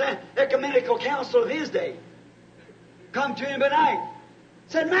from the ecumenical council of his day, come to him by night.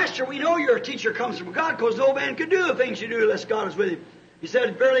 Said, Master, we know your teacher comes from God, because no man can do the things you do unless God is with him. He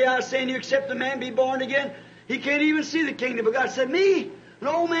said, verily I say unto you, except a man be born again, he can't even see the kingdom of God. Said, me, an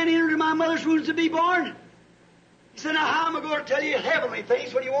old man entered into my mother's womb to be born. He said, now how am I going to tell you heavenly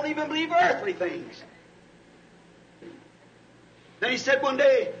things when you won't even believe earthly things? Then he said one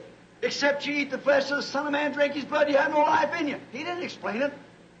day, except you eat the flesh of the Son of Man, drink his blood, you have no life in you. He didn't explain it.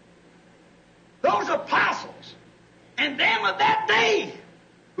 Those apostles and them of that day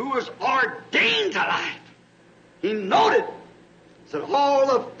who was ordained to life, he noted, said, all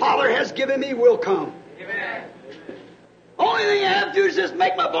the Father has given me will come. Amen. Only thing I have to do is just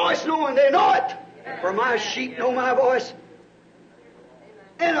make my voice known, and they know it. For my sheep know my voice.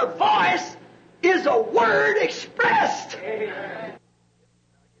 And a voice is a word expressed. Amen.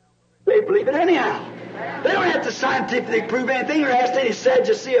 They believe it anyhow. They don't have to scientifically prove anything or ask any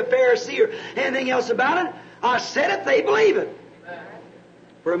Sadducee or Pharisee or anything else about it. I said it, they believe it.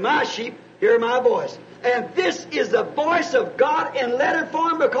 For my sheep hear my voice. And this is the voice of God in letter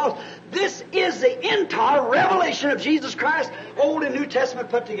form, because this is the entire revelation of Jesus Christ, Old and New Testament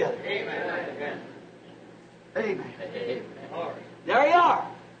put together. Amen. Amen. Amen. There you are.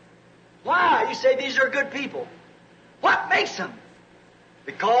 Why? You say these are good people. What makes them?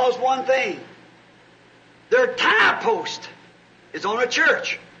 Because one thing, their tie post is on a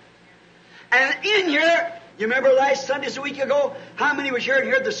church. And in here, you remember last Sundays a week ago, how many was here and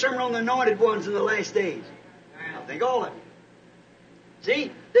heard the sermon on the anointed ones in the last days? I think all of you.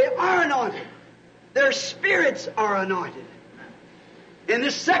 See, they are anointed. Their spirits are anointed. In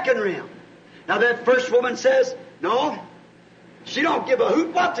this second realm. Now that first woman says, no, she don't give a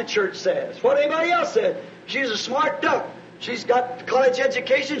hoot what the church says, what anybody else says. She's a smart duck. She's got college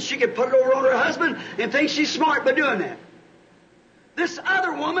education. She can put it over on her husband and think she's smart by doing that. This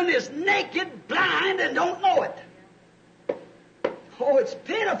other woman is naked, blind, and don't know it. Oh, it's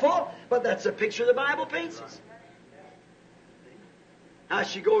pitiful, but that's a picture the Bible paints us. Now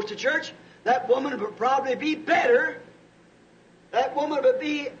she goes to church. That woman would probably be better. That woman would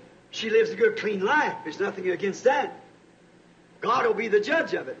be, she lives a good, clean life. There's nothing against that. God will be the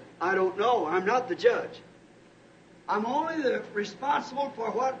judge of it. I don't know. I'm not the judge. I'm only responsible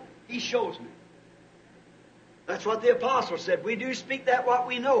for what He shows me. That's what the apostle said. We do speak that what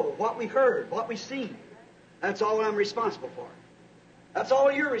we know, what we heard, what we've seen. That's all I'm responsible for. That's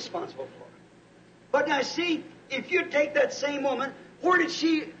all you're responsible for. But now see, if you take that same woman, where did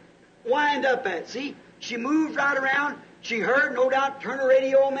she wind up at? See, she moved right around. She heard, no doubt, turned her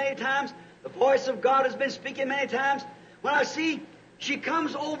radio many times. The voice of God has been speaking many times. When I see, she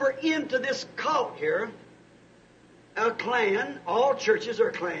comes over into this cult here, a clan. All churches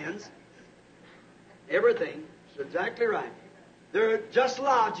are clans. Everything. It's exactly right. They're just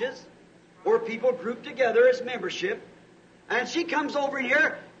lodges where people group together as membership. And she comes over in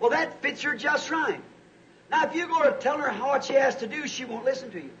here, well, that fits her just right. Now, if you go to tell her what she has to do, she won't listen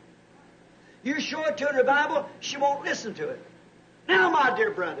to you. You show it to her in the Bible, she won't listen to it. Now, my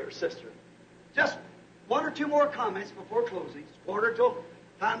dear brother or sister, just one or two more comments before closing. It's quarter till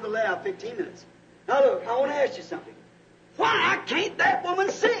time to lay out 15 minutes. Now, look, I want to ask you something. Why can't that woman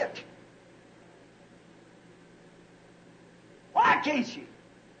see it? Why can't she?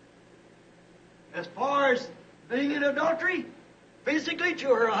 As far as being in adultery, physically to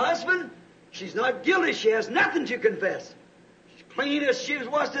her husband, she's not guilty. She has nothing to confess. clean as she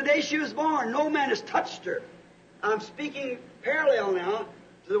was the day she was born. No man has touched her. I'm speaking parallel now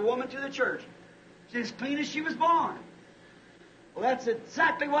to the woman to the church. She's as clean as she was born. Well, that's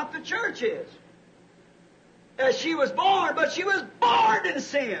exactly what the church is. As she was born, but she was born in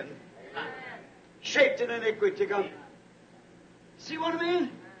sin. Shaped in iniquity. See what I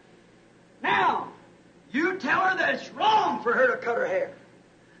mean? Now, you tell her that it's wrong for her to cut her hair.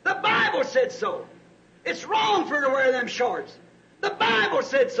 The Bible said so. It's wrong for her to wear them shorts. The Bible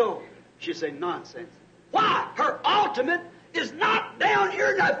said so. She said, nonsense. Why? Her ultimate is not down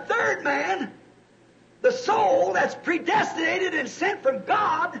here in the third man. The soul that's predestinated and sent from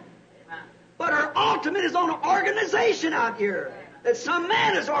God. But her ultimate is on an organization out here that some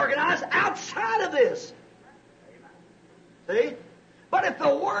man has organized outside of this. See? But if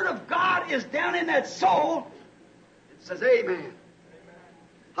the Word of God is down in that soul, it says, amen.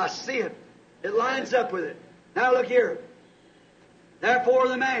 I see it. It lines up with it. Now look here. Therefore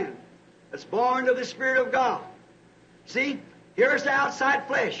the man that's born of the Spirit of God. See? Here's the outside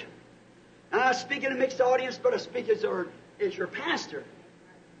flesh. Now I speak in a mixed audience, but I speak as your pastor,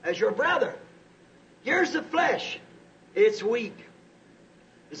 as your brother. Here's the flesh. It's weak.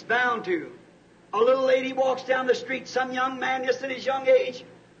 It's bound to. A little lady walks down the street, some young man just in his young age,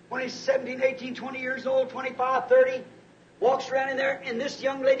 when he's 17, 18, 20 years old, 25, 30, walks around in there, and this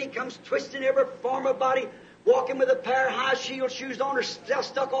young lady comes twisting every form of body, walking with a pair of high heel shoes on, her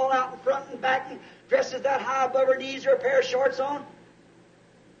stuck all out in front and back, and dresses that high above her knees, or a pair of shorts on.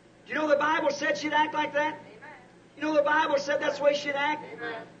 Do you know the Bible said she'd act like that? Amen. You know the Bible said that's the way she'd act?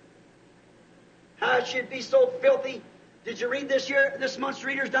 Amen. How she'd be so filthy. Did you read this month's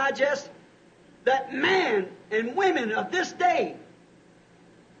Reader's Digest? That men and women of this day,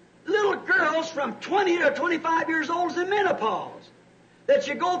 little girls from 20 to 25 years old is in menopause, that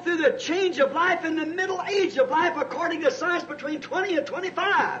you go through the change of life in the middle age of life according to science between 20 and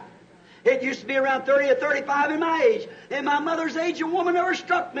 25. It used to be around 30 or 35 in my age. In my mother's age, a woman never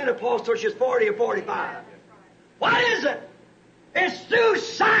struck menopause till she was 40 or 45. What is it? It's through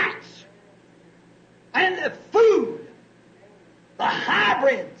science and the food, the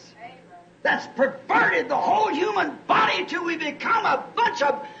hybrids, that's perverted the whole human body till we become a bunch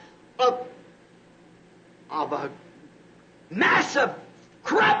of a massive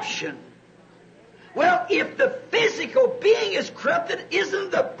corruption. Well, if the physical being is corrupted,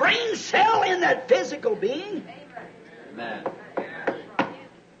 isn't the brain cell in that physical being? Amen.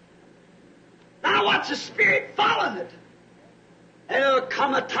 Now watch the Spirit following it. And there'll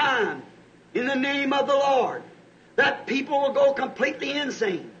come a time in the name of the Lord that people will go completely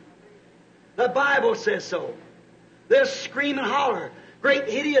insane. The Bible says so. They'll scream and holler great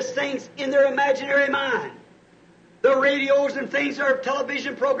hideous things in their imaginary mind. The radios and things, our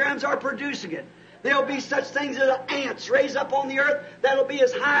television programs are producing it. There'll be such things as ants raised up on the earth that'll be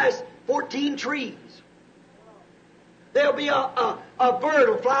as high as 14 trees. There'll be a bird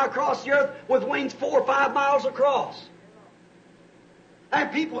will fly across the earth with wings 4 or 5 miles across.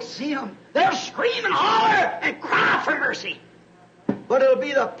 And people see them. They'll scream and holler and cry for mercy. But it'll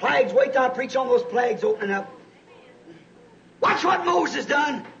be the plagues. Wait till I preach on those plagues opening up. Watch what Moses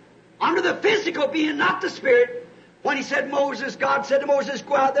done. Under the physical being, not the spirit. When he said Moses, God said to Moses,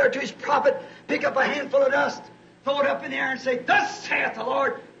 go out there to his prophet, pick up a handful of dust, throw it up in the air and say, thus saith the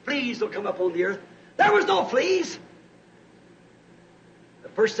Lord, fleas will come up on the earth. There was no fleas. The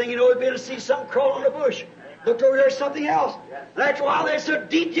first thing you know, you'd be able to see something crawl on the bush. Looked over there, something else. And after a while, they're so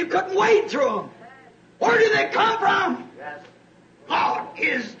deep you couldn't wade through them. Where did they come from? God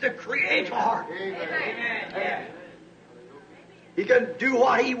is the Creator. Amen. He can do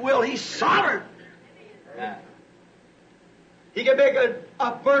what He will. He's sovereign. He can make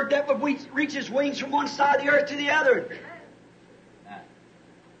a bird that would reach his wings from one side of the earth to the other.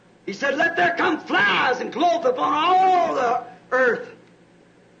 He said, let there come flies and cloth upon all the earth.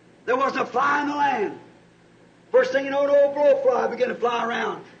 There wasn't a fly in the land. First thing you know, an old blowfly began to fly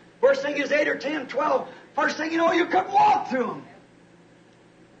around. First thing is 8 or 10, 12. First thing you know, you couldn't walk through them.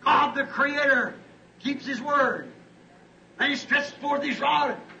 God, the Creator, keeps His word. And He stretched forth His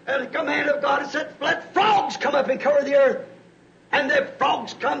rod at the command of God and said, let frogs come up and cover the earth. And the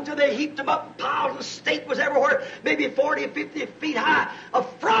frogs come till they heaped them up. Piles of state was everywhere, maybe 40 or 50 feet high, of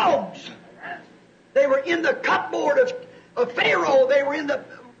frogs. They were in the cupboard of Pharaoh. They were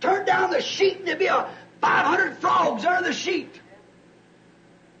turned down the sheet, and there'd be 500 frogs under the sheet.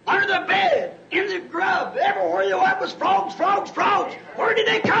 Under the bed, in the grub, everywhere you went was frogs, frogs, frogs. Where did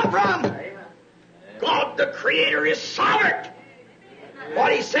they come from? God, the Creator, is sovereign.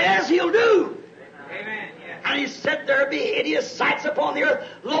 What He says, He'll do. Amen. And He said there'll be hideous sights upon the earth,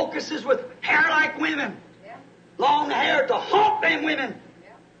 locusts with hair like women, long hair to haunt them women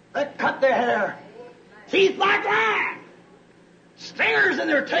that cut their hair. Teeth like lion. Stairs in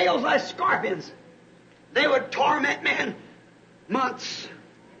their tails like scorpions. They would torment men months.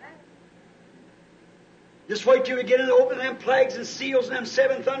 Just wait till we get into open them plagues and seals and them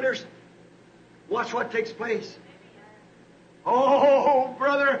seven thunders. Watch what takes place. Oh,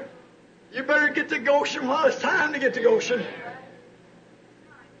 brother, you better get to Goshen while it's time to get to Goshen.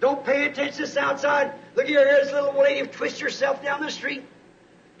 Don't pay attention to this outside. Look here, here's a little lady twist herself down the street.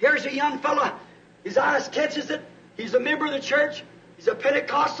 Here's a young fella. His eyes catches it. He's a member of the church. He's a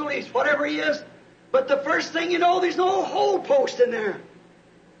Pentecostal. He's whatever he is. But the first thing you know, there's no hole post in there.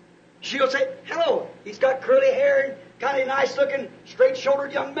 She'll say, hello. He's got curly hair and kind of nice looking,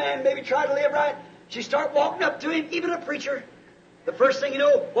 straight-shouldered young man, maybe try to live right. She start walking up to him, even a preacher. The first thing you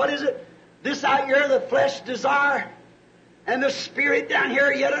know, what is it? This out here, the flesh desire, and the spirit down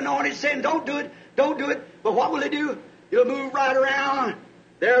here, yet anointed, saying, don't do it, don't do it. But what will it do? It'll move right around.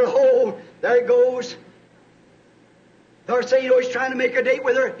 There the hole, there it goes. They'll say, he's trying to make a date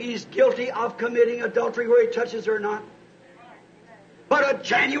with her. He's guilty of committing adultery where he touches her or not. But a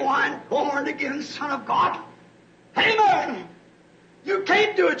genuine, born-again Son of God. Amen. You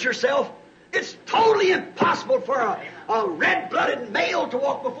can't do it yourself. It's totally impossible for a red-blooded male to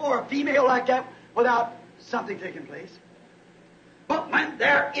walk before a female like that without something taking place. But when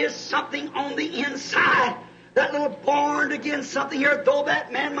there is something on the inside, that little born-again something here, though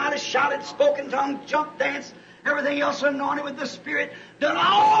that man might have shouted, spoken tongue, jumped, danced, everything else anointed with the Spirit, done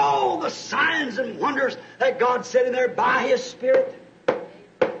all the signs and wonders that God said in there by His Spirit.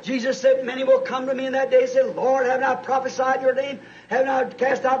 Jesus said, many will come to me in that day and say, Lord, haven't I prophesied in your name? Haven't I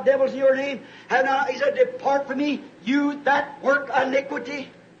cast out devils in your name? He said, depart from me, you that work iniquity.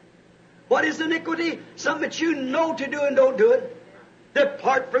 What is iniquity? Something that you know to do and don't do it.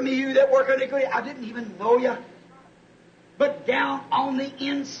 Depart from me, you that work iniquity. I didn't even know you. But down on the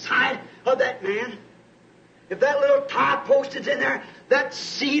inside of that man, if that little tie post is in there, that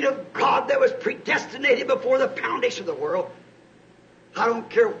seed of God that was predestinated before the foundation of the world, I don't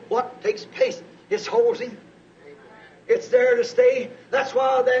care what takes place, it holds him. It's there to stay. That's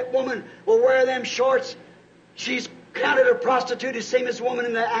why that woman will wear them shorts. She's counted a prostitute, the same as the woman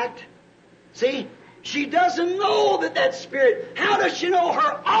in the act. See? She doesn't know that spirit. How does she know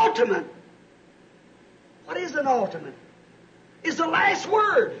her ultimate? What is an ultimate? It's the last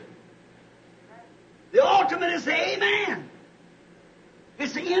word. The ultimate is the amen.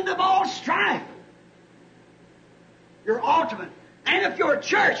 It's the end of all strife. Your ultimate. And if you're a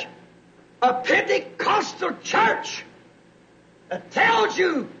church, a Pentecostal church, that tells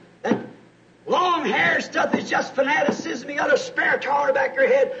you that long hair stuff is just fanaticism, you got a spare tire on the back of your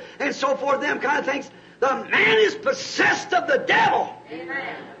head, and so forth, them kind of things, the man is possessed of the devil.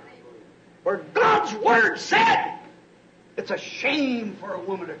 Amen. For God's Word said, it's a shame for a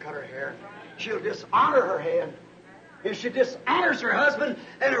woman to cut her hair. She'll dishonor her head. If she dishonors her husband,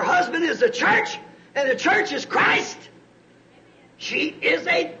 and her husband is the church, and the church is Christ, she is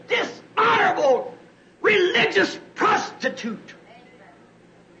a dishonorable religious prostitute.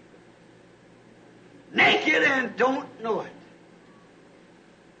 Naked and don't know it.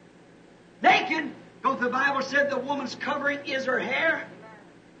 Naked, don't the Bible said the woman's covering is her hair?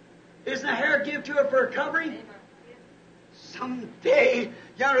 Isn't the hair given to her for a covering? Someday,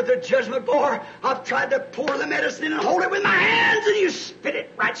 yonder at the judgment bar, I've tried to pour the medicine in and hold it with my hands, and you spit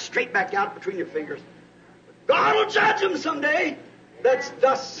it right straight back out between your fingers. God will judge them someday. That's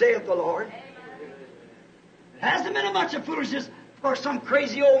thus saith the Lord. It hasn't been a bunch of foolishness for some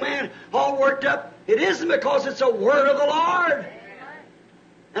crazy old man all worked up. It isn't, because it's a word of the Lord.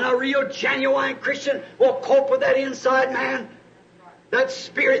 And a real genuine Christian will cope with that inside man. That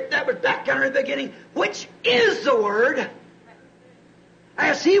spirit that was back there in the beginning, which is the Word.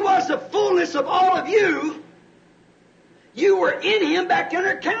 As He was the fullness of all of you, you were in Him back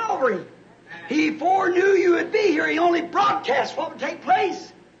under Calvary. He foreknew you would be here. He only broadcast what would take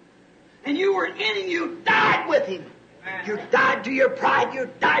place. And you were in Him. You died with Him. You died to your pride. You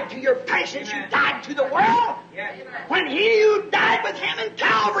died to your passions. You died to the world. When you died with Him in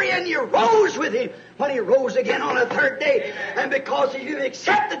Calvary, and you rose with Him when He rose again on the third day. And because you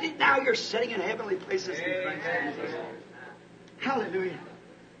accepted it, now you're sitting in heavenly places. Hallelujah.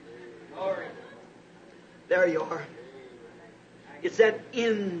 There you are. It's that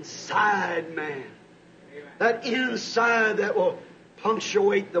inside man. That inside that will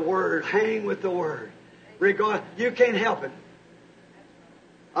punctuate the Word, hang with the Word. You can't help it.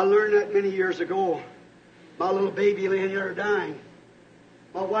 I learned that many years ago. My little baby laying there dying.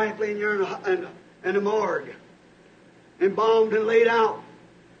 My wife laying there in the morgue. Embalmed and laid out.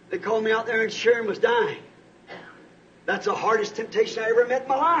 They called me out there and Sharon was dying. That's the hardest temptation I ever met in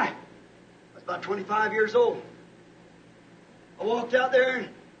my life. I was about 25 years old. I walked out there and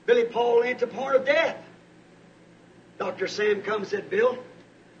Billy Paul lay at the point of death. Dr. Sam come and said, Bill,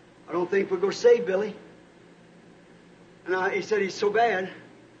 I don't think we're going to save Billy. And he said, he's so bad. I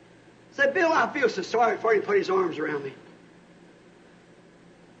said, Bill, I feel so sorry for you. He put his arms around me.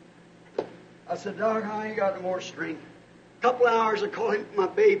 I said, Doc, I ain't got no more strength. A couple of hours, I called him my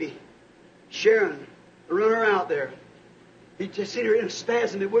baby, Sharon, the runner out there. He just seen her in a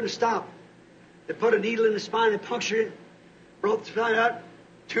spasm. It wouldn't stop. They put a needle in the spine and punctured it. Brought the spine out.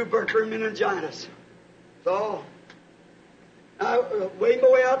 Tubercular meningitis. So, I weighed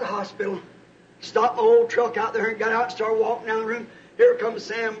my way out the hospital. Stopped my old truck out there and got out and started walking down the room. Here comes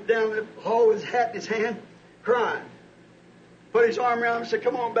Sam down the hall with his hat in his hand, crying. Put his arm around him and said,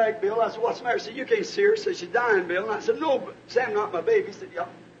 come on back, Bill. I said, what's the matter? He said, you can't see her. He said, she's dying, Bill. And I said, no, Sam, not my baby. He said, yeah.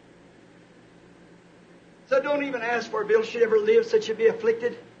 Said, don't even ask for her, Bill. She'd ever live. Said she'd be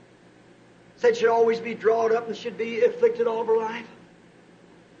afflicted. Said she'd always be drawn up and she'd be afflicted all of her life.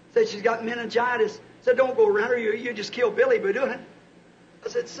 Said she's got meningitis. Said, don't go around her. You just kill Billy by doing it. I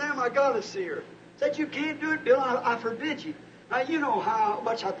said, Sam, I got to see her. Said, you can't do it, Bill. I forbid you. Now, you know how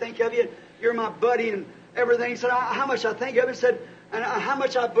much I think of you. You're my buddy and everything. He said, how much I think of you. He said, and how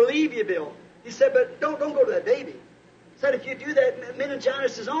much I believe you, Bill. He said, but don't go to that baby. He said, if you do that,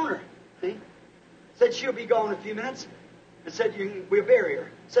 meningitis is on her. See? Said, she'll be gone in a few minutes. And said, we'll bury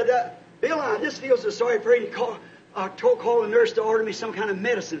her. Said, Bill, I just feel so sorry for you. I called the nurse to order me some kind of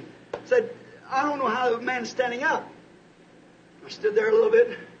medicine. Said, I don't know how the man's standing up. I stood there a little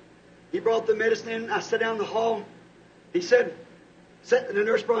bit. He brought the medicine in. I sat down in the hall. He said, the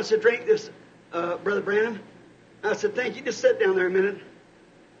nurse brought and said, drink this, Brother Branham. I said, thank you. Just sit down there a minute.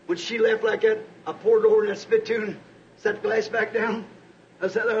 When she left like that, I poured over in that spittoon and set the glass back down. I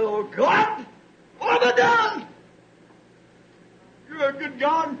sat there, oh, God, what have I done? You're a good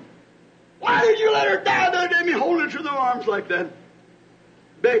God. Why did you let her die there? Did me hold her to the arms like that?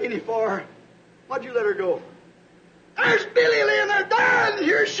 Begging you for her. Why'd you let her go? There's Billy laying there dying.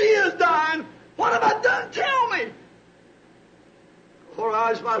 Here she is dying. What have I done? Tell me. Or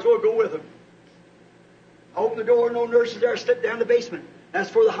I might as well go with him. I opened the door, no nurses there. I slipped down the basement.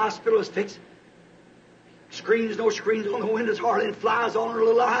 That's where the hospital is fixed. Screens, no screens on the windows, hardly any flies on her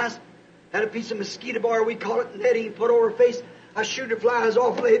little eyes. Had a piece of mosquito bar, we call it, netting, put over her face. I shooed the flies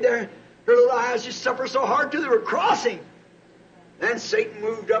off, laid there. Her little eyes just suffered so hard till they were crossing. Then Satan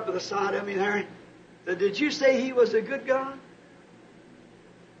moved up to the side of me there. Said, did you say he was a good God?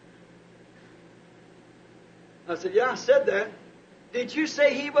 I said, yeah, I said that. Did you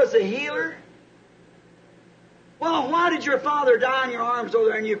say he was a healer? Well, why did your father die in your arms over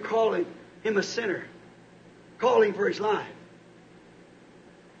there and you call him a sinner? Call him for his life.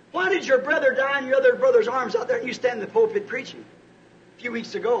 Why did your brother die in your other brother's arms out there and you stand in the pulpit preaching a few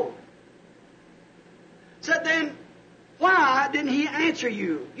weeks ago? Said then, why didn't he answer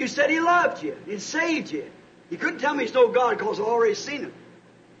you? You said he loved you. He saved you. He couldn't tell me he's no God because I've already seen him.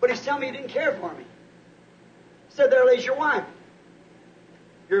 But he's telling me he didn't care for me. Said, there lays your wife.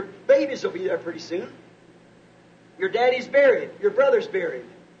 Your babies will be there pretty soon. Your daddy's buried. Your brother's buried.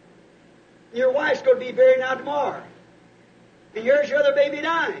 Your wife's going to be buried now tomorrow. And here's your other baby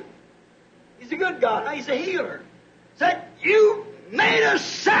dying. He's a good God. He's a healer. Said, you made a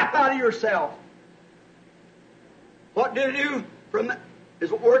sap out of yourself. What did it do? Is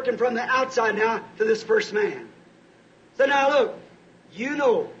working from the outside now to this first man. So now look, you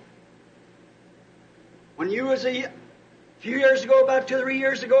know, when you was a few years ago, about 2 or 3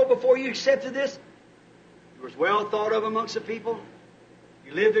 years ago, before you accepted this, you was well thought of amongst the people.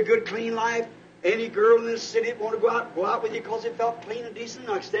 You lived a good, clean life. Any girl in this city that wanted to go out with you because it felt clean and decent,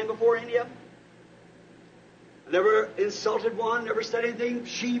 I could stand before any of them. I never insulted one, never said anything.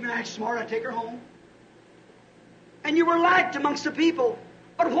 She even acted smart, I'd take her home. And you were liked amongst the people.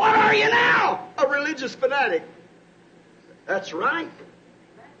 But what are you now? A religious fanatic. That's right.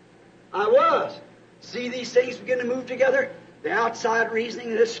 I was. See these things begin to move together? The outside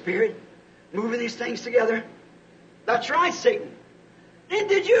reasoning and the spirit moving these things together. That's right, Satan. And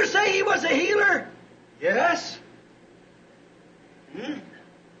did you say he was a healer? Yes.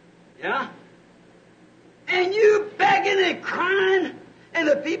 Yeah. And you begging and crying, and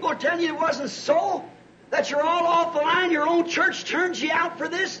the people telling you it wasn't so? That you're all off the line, your own church turns you out for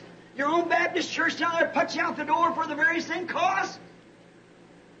this, your own Baptist church down there puts you out the door for the very same cause?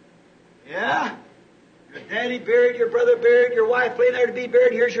 Yeah. Your daddy buried, your brother buried, your wife laying there to be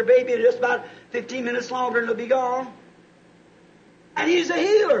buried, here's your baby in just about 15 minutes longer and it'll be gone. And he's a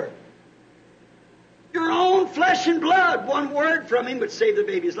healer. Your own flesh and blood, one word from him would save the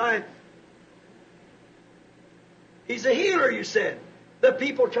baby's life. He's a healer, you said. The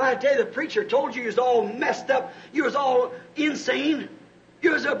people tried to tell you, the preacher told you was all messed up. You was all insane.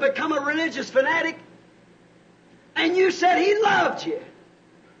 You was become a religious fanatic. And you said He loved you.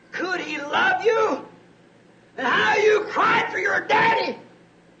 Could He love you? And how you cried for your daddy.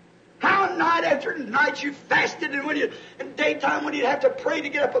 How night after night you fasted, and in daytime when you'd have to pray to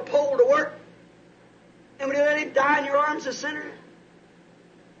get up a pole to work. And when you let Him die in your arms a sinner.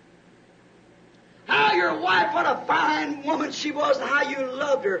 How your wife, what a fine woman she was, and how you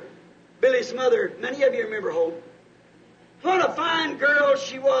loved her. Billy's mother, many of you remember Hope. What a fine girl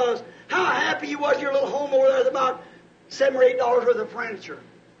she was. How happy you was in your little home over there with about $7 or $8 worth of furniture.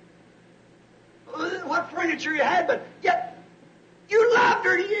 What furniture you had, but yet you loved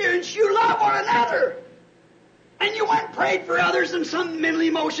her, and you loved one another. And you went and prayed for others, and some mental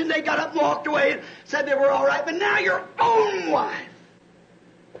emotion, they got up and walked away and said they were all right, but now your own wife.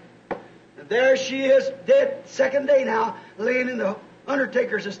 And there she is, dead, second day now, laying in the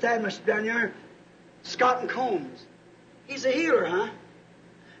undertaker's establishment down there, Scott and Combs. He's a healer, huh?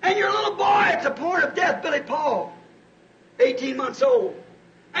 And your little boy at the point of death, Billy Paul, 18 months old.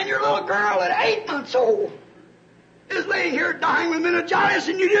 And your little girl at 8 months old is laying here dying with meningitis,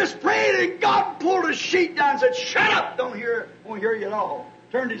 and you just prayed, and God pulled a sheet down and said, "Shut up! Won't hear you at all."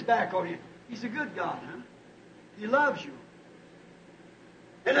 Turned His back on you. He's a good God, huh? He loves you.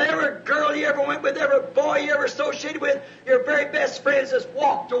 And every girl you ever went with, every boy you ever associated with, your very best friends has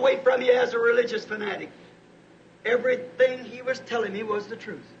walked away from you as a religious fanatic. Everything he was telling me was the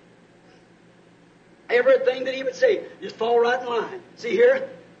truth. Everything that he would say, just fall right in line. See here?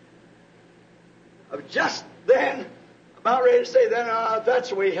 I was just then about ready to say, then if that's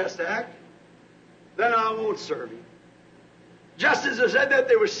the way he has to act, then I won't serve him. Just as I said that,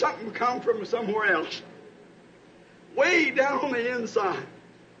 there was something come from somewhere else. Way down on the inside.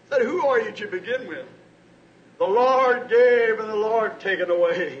 I said, who are you to begin with? The Lord gave and the Lord taken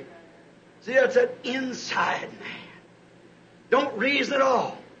away. See, that's that inside man. Don't reason at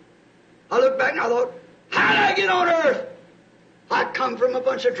all. I look back and I thought, how did I get on earth? I come from a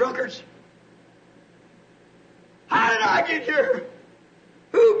bunch of drunkards. How did I get here?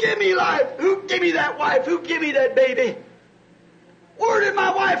 Who gave me life? Who gave me that wife? Who gave me that baby? Where did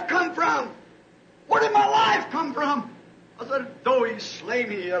my wife come from? Where did my life come from? I said, though He slay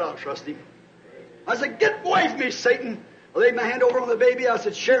me, yet I'll trust Him. I said, get away from me, Satan. I laid my hand over on the baby. I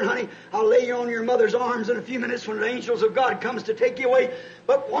said, Sharon, honey, I'll lay you on your mother's arms in a few minutes when the angels of God comes to take you away.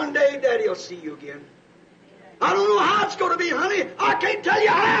 But one day, Daddy will see you again. I don't know how it's going to be, honey. I can't tell you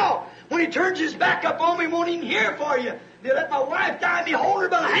how. When He turns His back up on me, He won't even hear for you. They let my wife die and me hold her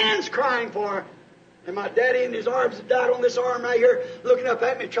by the hands crying for her. And my daddy in his arms had died on this arm right here, looking up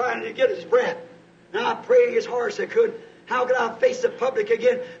at me, trying to get his breath. And I prayed as hard as I could. How could I face the public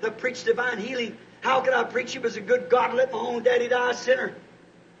again to preach divine healing? How could I preach He was a good God, let my own daddy die a sinner?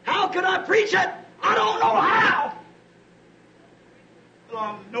 How could I preach it? I don't know how. But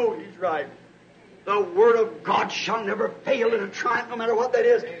I know He's right. The Word of God shall never fail in a triumph, no matter what that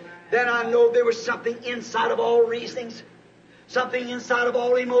is. Amen. Then I know there was something inside of all reasonings, something inside of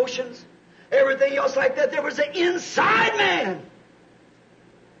all emotions, everything else like that. There was an inside man.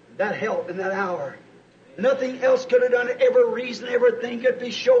 That helped in that hour. Nothing else could have done it. Every reason, everything could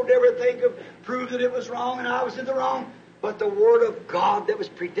be showed, everything could prove that it was wrong and I was in the wrong. But the Word of God that was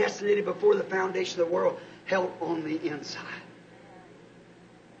predestinated before the foundation of the world held on the inside.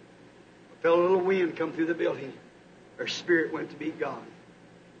 I felt a little wind come through the building. Her spirit went to meet God.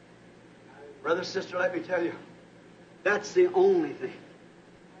 Brother, sister, let me tell you, that's the only thing.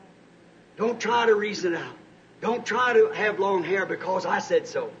 Don't try to reason it out. Don't try to have long hair because I said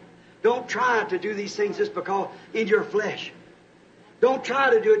so. Don't try to do these things just because in your flesh. Don't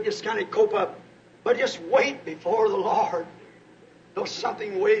try to do it just kind of cope up. But just wait before the Lord. There's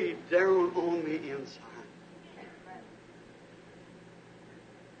something way down on the inside.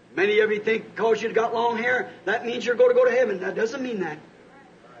 Many of you think because you've got long hair, that means you're going to go to heaven. That doesn't mean that.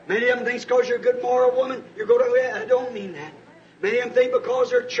 Many of them think because you're a good moral woman, you're going to heaven. That don't mean that. Many of them think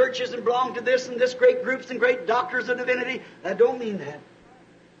because they're churches and belong to this and this great groups and great doctors of divinity, that don't mean that.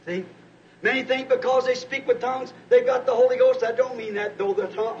 See? Many think because they speak with tongues, they've got the Holy Ghost. That don't mean that, though the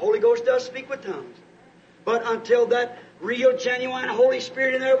Holy Ghost does speak with tongues. But until that real, genuine Holy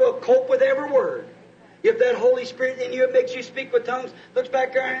Spirit in there will cope with every word. If that Holy Spirit in you makes you speak with tongues, looks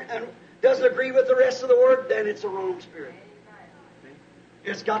back there and doesn't agree with the rest of the word, then it's a wrong spirit.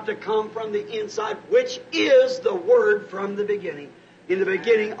 It's got to come from the inside, which is the Word from the beginning. In the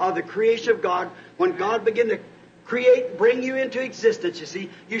beginning of the creation of God, when God began to create, bring you into existence, you see,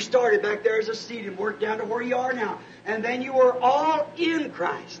 you started back there as a seed and worked down to where you are now. And then you were all in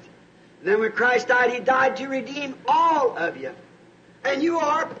Christ. And then when Christ died, He died to redeem all of you. And you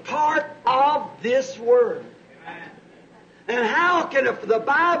are part of this Word. And how can the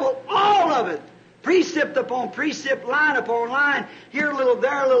Bible, all of it, precept upon precept, line upon line, here a little,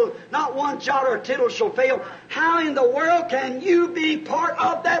 there a little, not one jot or tittle shall fail. How in the world can you be part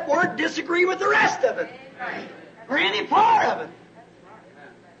of that Word, disagree with the rest of it? Or any part of it?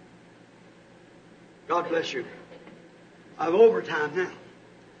 God bless you. I'm overtime now.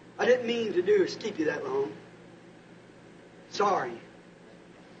 I didn't mean to keep you that long. Sorry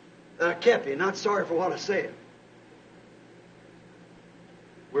that I kept you. Not sorry for what I said.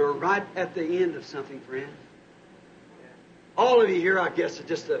 We're right at the end of something, friends. All of you here, I guess, are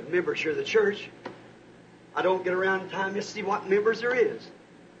just members here of the church. I don't get around in time to see what members there is.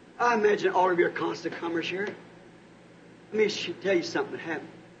 I imagine all of you are constant comers here. Let me tell you something that happened.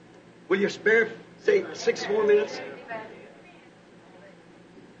 Will you spare, say, 6 more minutes?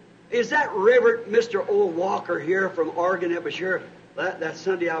 Is that Reverend Mr. Old Walker here from Oregon that was here that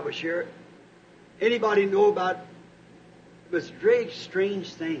Sunday I was here? Anybody know about it? It was a very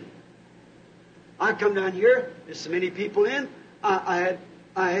strange thing. I come down here, there's so many people in. I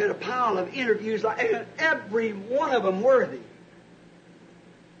had a pile of interviews, and every one of them worthy.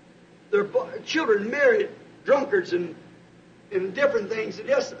 Their children married, drunkards, and different things, and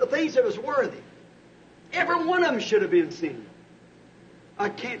just things that was worthy. Every one of them should have been seen. I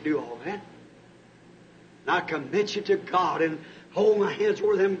can't do all that. And I commit you to God and hold my hands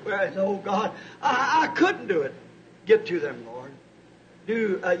over them. Oh God, I couldn't do it. Get to them, Lord.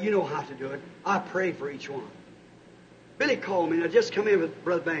 You know how to do it. I pray for each one. Billy called me, and I just come in with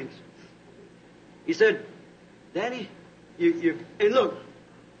Brother Banks. He said, Daddy, you and look,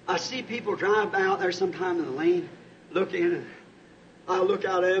 I see people drive out there sometime in the lane, looking, and I look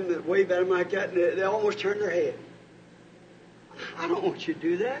out at them and wave at them like that, and they almost turn their head. I don't want you to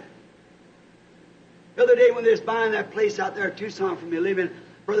do that. The other day when they was buying that place out there in Tucson for me living,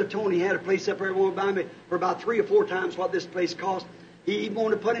 Brother Tony had a place up there wanted to buy me for about 3 or 4 times what this place cost. He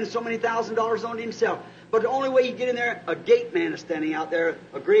wanted to put in so many $1,000s on it himself. But the only way you get in there, a gate man is standing out there,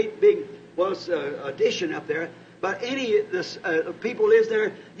 a great big addition up there. But any of this people lives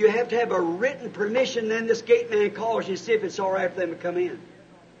there, you have to have a written permission. Then this gate man calls you to see if it's all right for them to come in.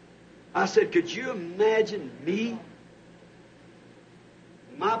 I said, could you imagine me,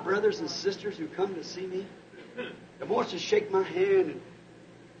 my brothers and sisters who come to see me, that wants to shake my hand and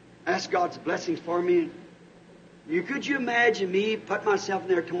ask God's blessings for me? Could you imagine me put myself in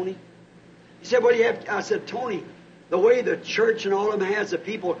there, Tony? He said, what do you have? I said, Tony, the way the church and all of them has the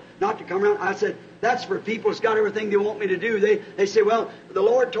people not to come around, I said, that's for people that's got everything they want me to do. They say, well, the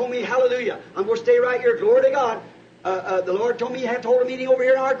Lord told me, hallelujah, I'm going to stay right here, glory to God. The Lord told me you have to hold a meeting over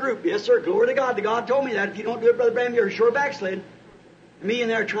here in our group. Yes, sir, glory to God. God told me that. If you don't do it, Brother Branham, you're sure backslid. Me in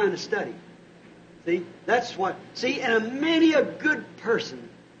there trying to study. See, that's what. See, and many a good person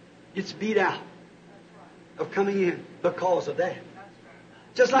gets beat out of coming in because of that.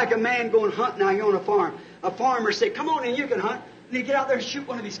 Just like a man going hunting out here on a farm. A farmer say, come on in, you can hunt. And you get out there and shoot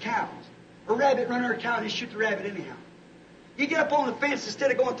one of these cows. A rabbit run over a cow and you shoot the rabbit anyhow. You get up on the fence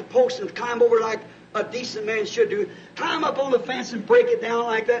instead of going to the post and climb over like a decent man should do. Climb up on the fence and break it down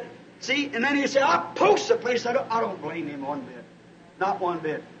like that. See? And then you say, I'll post the place. I don't blame him one bit. Not one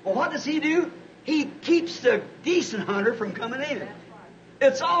bit. Well, what does he do? He keeps the decent hunter from coming in.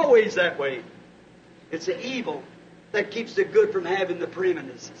 It's always that way. It's the evil that keeps the good from having the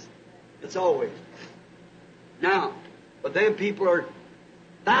preeminences. It's always. Now, but then people are,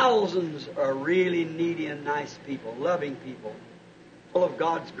 thousands are really needy and nice people, loving people, full of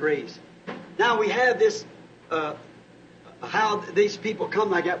God's grace. Now we have this, how these people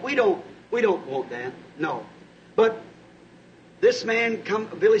come like that. We don't want that. No. But this man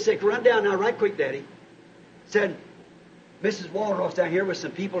Billy said, run down now right quick, Daddy. Said, Mrs. Waldroff's down here with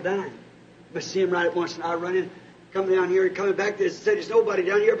some people dying. Must see him right at once, and I run in, come down here, and coming back, said there's nobody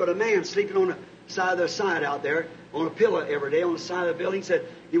down here but a man sleeping on the side out there, on a pillow every day on the side of the building. Said,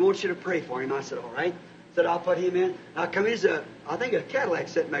 he wants you to pray for him. I said, all right. Said, I'll put him in. I come in, I think a Cadillac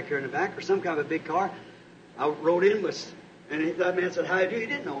sitting back here in the back, or some kind of a big car. I rode in, and that man said, how do you do? He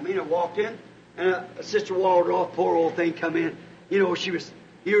didn't know me. And I walked in, and Sister Waldroff, poor old thing, come in. You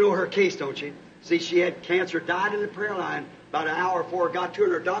know her case, don't you? See, she had cancer, died in the prayer line about an hour before it got to her,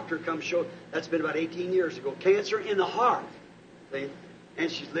 and her doctor come show. That's been about 18 years ago. Cancer in the heart. See? And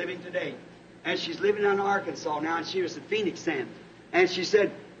she's living today. And she's living down in Arkansas now, and she was in Phoenix then. And she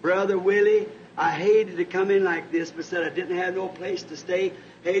said, Brother Willie, I hated to come in like this, but said I didn't have no place to stay.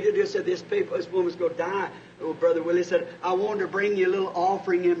 Hated to said this woman's going to die. Oh, Brother Willie said, I wanted to bring you a little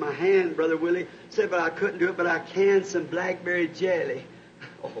offering in my hand, Brother Willie. Said, but I couldn't do it, but I canned some blackberry jelly.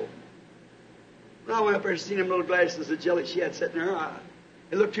 Oh, When I went up there and seen them little glasses of jelly she had sitting there,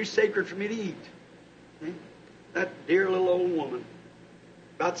 it looked too sacred for me to eat. See? That dear little old woman,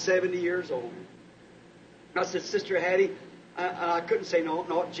 about 70 years old. I said, Sister Hattie, I couldn't say no.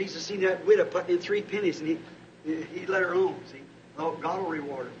 No, Jesus seen that widow putting in 3 pennies, and he let her alone. See, oh, God will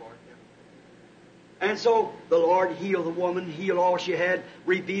reward her for it. And so the Lord healed the woman, healed all she had,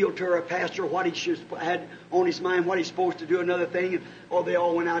 revealed to her a pastor what he had on his mind, what he's supposed to do, another thing. And they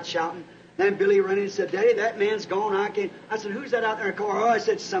all went out shouting. Then Billy ran in and said, Daddy, that man's gone. I said, who's that out there in the car? Oh, I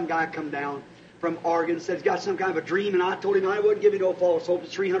said, some guy come down from Oregon, said he's got some kind of a dream, and I told him I wouldn't give you no false hope.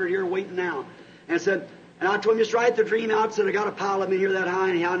 It's 300 years waiting now. And I told him, just write the dream out. Said, I got a pile of them in here that high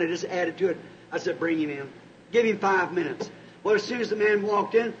anyhow, and I just added to it. I said, bring him in. Give him 5 minutes. Well, as soon as the man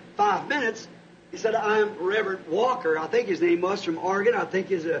walked in, 5 minutes, he said, I'm Reverend Walker. I think his name was, from Oregon. I think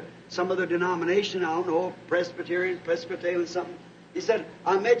he's some other denomination. I don't know, Presbyterian, something. He said,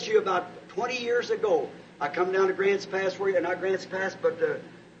 I met you about 20 years ago. I come down to Grants Pass for you, not Grants Pass, but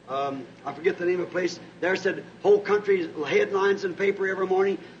I forget the name of the place. There said, whole country headlines in the paper every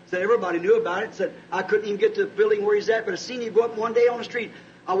morning. Said everybody knew about it. Said I couldn't even get to the building where he's at, but I seen you go up one day on the street.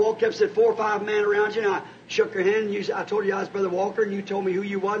 I walked up, said 4 or 5 men around you, and I shook your hand. And I told you I was Brother Walker, and you told me who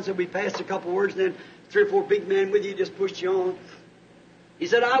you was. And we passed a couple words, and then 3 or 4 big men with you just pushed you on. He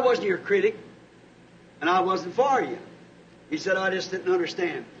said, I wasn't your critic, and I wasn't for you. He said, I just didn't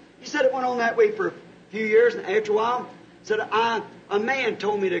understand. He said it went on that way for a few years, and after a while, said a man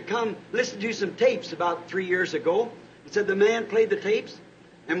told me to come listen to some tapes about 3 years ago. He said the man played the tapes,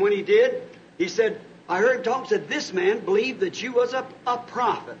 and when he did, he said, I heard him talk, said, this man believed that you was a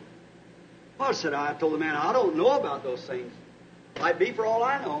prophet. Well, said I told the man, I don't know about those things. Might be for all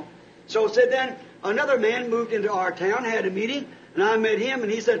I know. So said then, another man moved into our town, had a meeting, and I met him,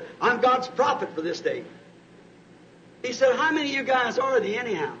 and he said, I'm God's prophet for this day. He said, how many of you guys are there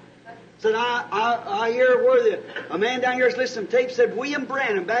anyhow? Said, I hear where a man down here is listening to tapes, said William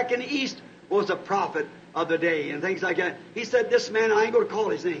Branham back in the East was a prophet of the day and things like that. He said, this man, I ain't going to call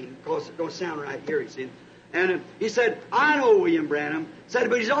his name because it don't sound right here, he said. And he said, I know William Branham. Said,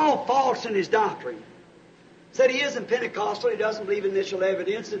 but he's all false in his doctrine. Said he isn't Pentecostal. He doesn't believe in initial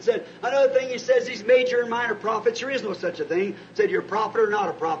evidence. And said, another thing, he says he's major and minor prophets. There is no such a thing. Said, you're a prophet or not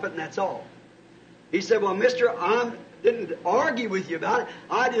a prophet, and that's all. He said, well, mister, I didn't argue with you about it.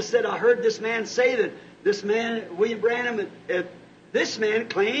 I just said I heard this man say that this man, William Branham, this man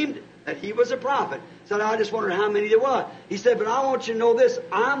claimed that he was a prophet. So I just wondered how many there was. He said, but I want you to know this.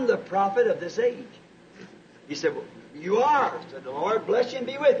 I'm the prophet of this age. He said, well, you are. Said, the Lord bless you and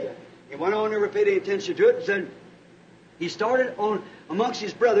be with you. He went on, never paid any attention to it, and said, he started on amongst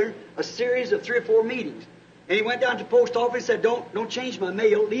his brethren a series of 3 or 4 meetings. And he went down to the post office and said, don't change my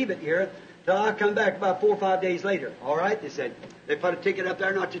mail, leave it here till I come back about 4 or 5 days later. All right, they said. They put a ticket up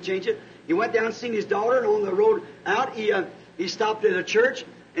there not to change it. He went down and seen his daughter, and on the road out, he stopped at a church,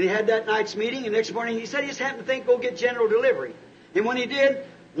 and he had that night's meeting, and next morning he said he just happened to think, go get general delivery. And when he did,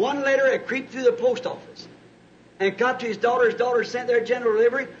 one letter had creeped through the post office and got to his daughter. His daughter sent their general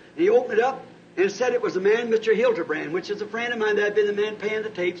delivery, and he opened it up, and it said it was a man, Mr. Hildebrand, which is a friend of mine that had been the man paying the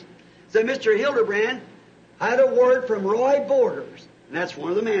tapes. Said, Mr. Hildebrand had a word from Roy Borders, and that's one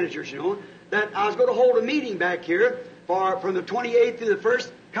of the managers, you know, that I was going to hold a meeting back here from the 28th to the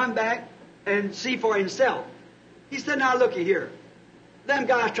 1st, come back and see for himself. He said, now looky here. Them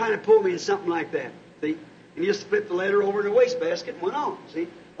guys trying to pull me in something like that, see? And he just flipped the letter over in the wastebasket and went on, see?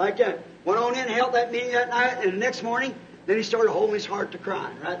 Like that. Went on in, held that meeting that night, and the next morning, then he started holding his heart to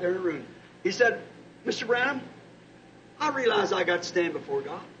crying right there in the room. He said, Mr. Branham, I realize I got to stand before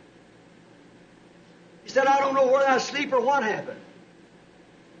God. He said, I don't know whether I sleep or what happened.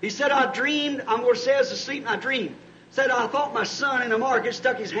 He said, I dreamed, I'm going to say I was asleep, and I dreamed. Said, I thought my son in the market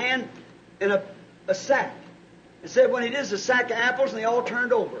stuck his hand in a sack. And said, when he did, a sack of apples, and they all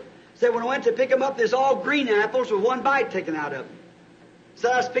turned over. Said, when I went to pick them up, there's all green apples with one bite taken out of them.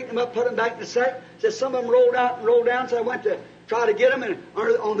 Said, I was picking them up, put them back in the sack. Said, some of them rolled out and rolled down, so I went to try to get them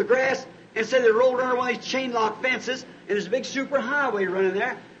on the grass. And said, they rolled under one of these chain lock fences, and there's a big super highway running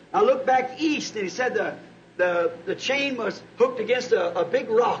there. I looked back east, and he said the chain was hooked against a big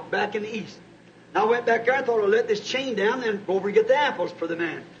rock back in the east. And I went back there, I thought I'd let this chain down, then go over and get the apples for the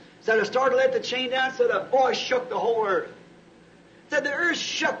man. Said, I started to let the chain down, said, the boy shook the whole earth. Said, the earth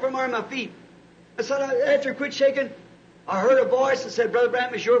shook from under my feet. I said, after I quit shaking, I heard a voice that said, Brother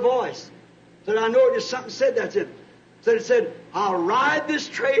Branham, it's your voice. Said, I know just something said that's it. Said, it said, I'll ride this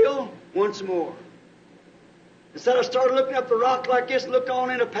trail once more. And said, I started looking up the rock like this, looked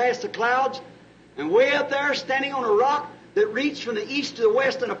on into past the clouds, and way up there, standing on a rock that reached from the east to the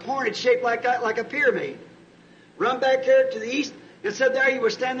west in a pointed shape like that, like a pyramid. Run back here to the east, and said there he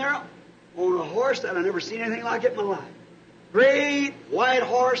was standing there on a horse that I never seen anything like it in my life. Great white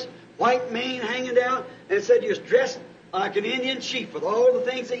horse, white mane hanging down, and it said he was dressed like an Indian chief with all the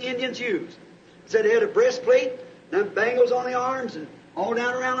things the Indians use. It said he had a breastplate, and bangles on the arms, and all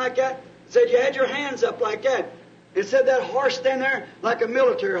down around like that. It said you had your hands up like that. It said that horse stand there like a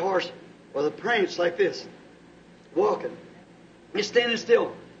military horse with a prance like this, walking. He's standing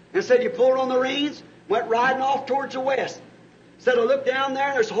still. And said you pulled on the reins, went riding off towards the west. Said I looked down there,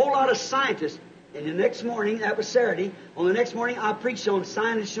 and there's a whole lot of scientists. And the next morning, that was Saturday, on the next morning I preached on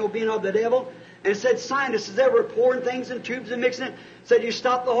scientists, being of the devil. And it said scientists is ever pouring things in tubes and mixing it. Said you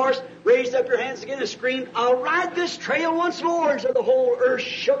stopped the horse, raised up your hands again and screamed, I'll ride this trail once more. And said the whole earth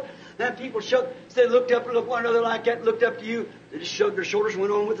shook. Then people shook. Said looked up and looked one another like that and looked up to you. They just shrugged their shoulders and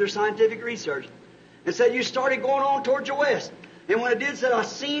went on with their scientific research. And said you started going on towards the west. And when it did, said I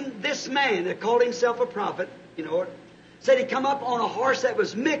seen this man that called himself a prophet, you know it. Said he come up on a horse that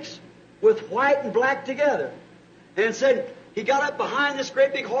was mixed with white and black together. And said he got up behind this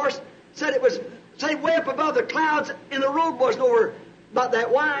great big horse. Said it was, said way up above the clouds, and the road wasn't over about that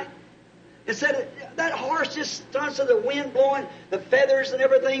wide. And said that horse just starts with the wind blowing, the feathers and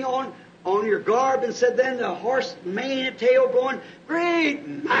everything on your garb. And said then the horse mane and tail blowing, great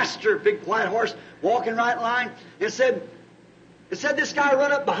master, big white horse walking right in line. And said this guy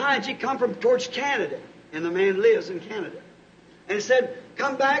run up behind you, come from towards Canada, and the man lives in Canada. And he said,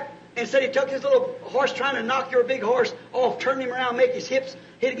 come back. And said he took his little horse trying to knock your big horse off, turned him around, make his hips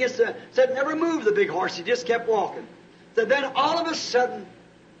hit against the... Said never moved the big horse, he just kept walking. Said then all of a sudden,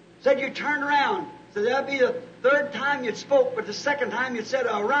 said you turned around. Said that'd be the third time you'd spoke, but the second time you'd said,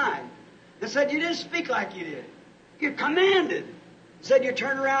 I'll ride. And said you didn't speak like you did. You commanded. Said you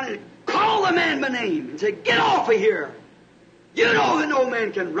turned around and called the man by name and said, get off of here. You know that no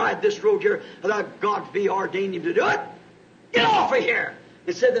man can ride this road here without God be ordained him to do it. Get off of here.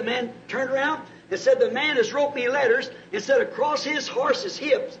 It said the man turned around. It said the man has wrote me letters. It said across his horse's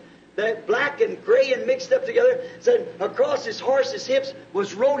hips, that black and gray and mixed up together, said across his horse's hips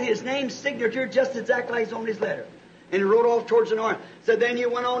was wrote his name, signature, just exactly like he's on his letter. And he rode off towards the north. Said then you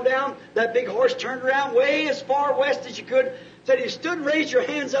went on down. That big horse turned around way as far west as you could. Said he stood and raised your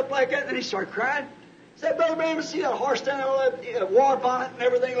hands up like that. And then he started crying. Said, Brother Branham, see that horse standing on that war bonnet and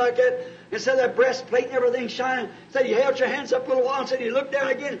everything like that? And said that breastplate and everything shining. Said you held your hands up a little while and said he looked down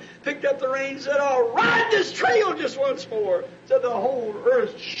again, picked up the reins, and said, I'll ride this trail just once more. Said the whole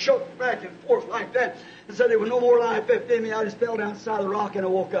earth shook back and forth like that. And said there was no more life left in me. I just fell down beside the rock and I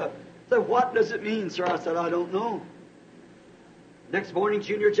woke up. Said, what does it mean, sir? I said, I don't know. Next morning,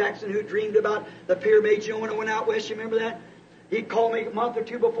 Junior Jackson, who dreamed about the pyramid, when it went out west, you remember that? He called me a month or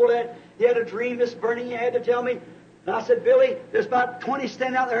two before that. He had a dream this burning. He had to tell me. And I said, Billy, there's about 20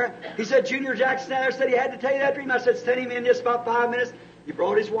 standing out there. He said, Junior Jackson there said he had to tell you that dream. I said, send him in just about 5 minutes. He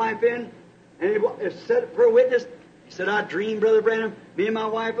brought his wife in, and he said for a witness. He said, I dreamed, Brother Branham, me and my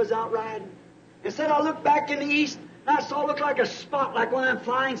wife was out riding. And said, I looked back in the east, and I saw it look like a spot, like one of them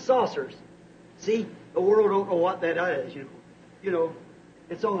flying saucers. See, the world don't know what that is, You know,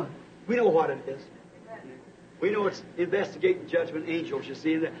 it's on. We know what it is. We know it's investigating judgment angels, you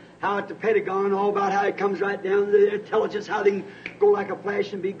see, how at the Pentagon, all about how it comes right down to the intelligence, how they can go like a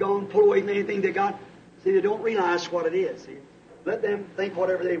flash and be gone, pull away from anything they got. See, they don't realize what it is. See, let them think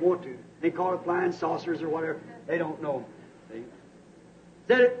whatever they want to. They call it flying saucers or whatever. They don't know. See?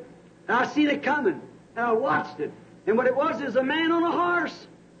 Said it, and I seen it coming, and I watched it. And what it was is a man on a horse.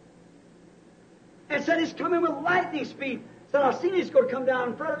 And said he's coming with lightning speed. Said I seen he's going to come down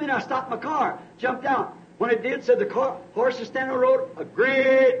in front of me, and I stopped my car, jumped out. When it did, said the horse is standing on the road, a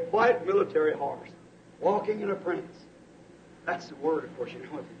great white military horse, walking in a prance. That's the word, of course, you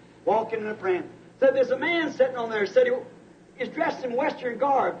know it. Walking in a prance. Said there's a man sitting on there. Said he's dressed in Western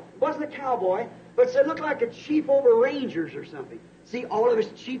garb. It wasn't a cowboy, but said looked like a chief over Rangers or something. See, all of his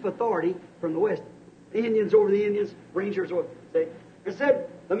chief authority from the West. The Indians over the Indians, Rangers over. See? And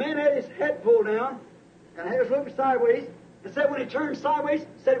said the man had his head pulled down, and he was looking sideways. And said when he turned sideways,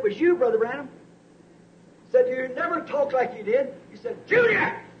 said it was you, Brother Branham. Said, you never talked like you did. He said,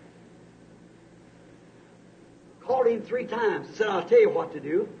 Junior! Called him 3 times and said, I'll tell you what to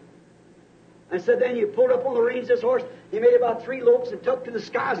do. And said, then you pulled up on the reins of this horse. He made about 3 lopes and took to the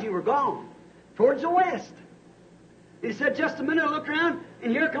skies and you were gone. Towards the west. And he said, just a minute, I looked around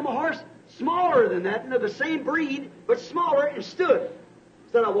and here come a horse smaller than that and of the same breed, but smaller and stood.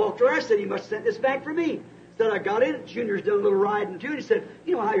 Said, I walked around. I said, he must have sent this back for me. Said I got in. Junior's done a little riding too. And he said,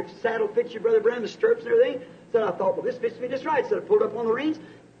 you know how your saddle fits you, Brother Branham, the stirrups and everything? Said I thought, well, this fits me just right. Said I pulled up on the reins,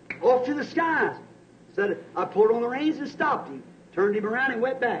 off to the skies. Said I pulled on the reins and stopped him, turned him around and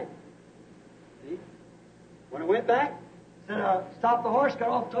went back. See? When I went back, Said, stop the horse, got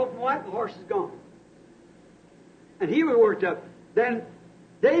off, talked to my wife, the horse is gone. And he was worked up. Then,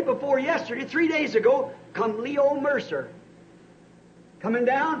 day before yesterday, 3 days ago, come Leo Mercer. Coming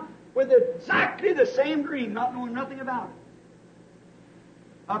down with exactly the same dream, not knowing nothing about it.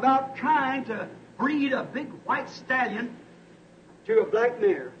 About trying to breed a big white stallion to a black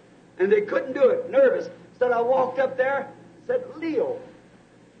mare. And they couldn't do it, nervous. So I walked up there, said, Leo.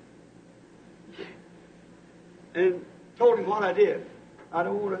 And told him what I did. I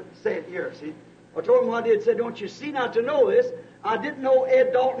don't want to say it here, see. I told him what I did. Said, don't you see not to know this? I didn't know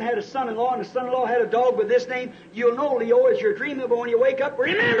Ed Dalton had a son-in-law, and the son-in-law had a dog with this name. You'll know, Leo, as you're dreaming, but when you wake up,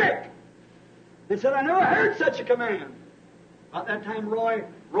 remember it. And said, I never heard such a command. About that time, Roy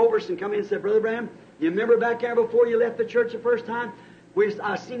Roberson come in and said, Brother Branham, you remember back there before you left the church the first time?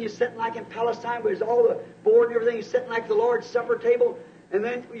 I seen you sitting like in Palestine, with all the board and everything, sitting like the Lord's Supper table. And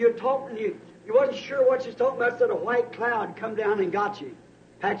then you're talking, you wasn't sure what you was talking about, said a white cloud come down and got you.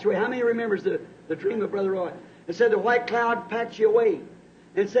 Packed you away. How many remembers the dream of Brother Roy? And said the white cloud packed you away.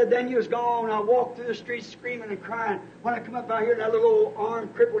 And said then you was gone. I walked through the streets screaming and crying. When I come up out here, that little old arm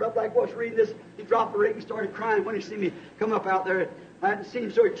crippled up like what's reading this, he dropped the rake and started crying when he seen me come up out there. I hadn't seen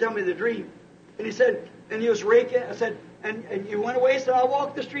him, so he'd tell me the dream. And he said, and he was raking. I said, and you went away. So I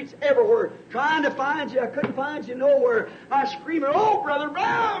walked the streets everywhere, trying to find you. I couldn't find you nowhere. I was screaming, oh, Brother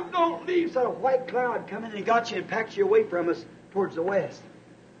Brown, don't leave. So a white cloud come in and got you and packed you away from us towards the west.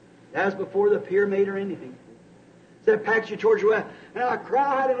 That was before the pyramid or anything. Said, packed you towards the west. And I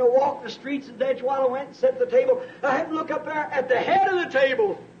cried and I walked the streets, and that's while I went and set the table. I had to look up there at the head of the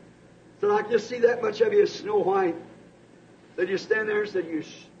table. So I could just see that much of you as Snow White. Said, you stand there and said, you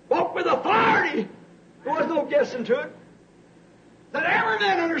spoke with authority. There was no guessing to it. That every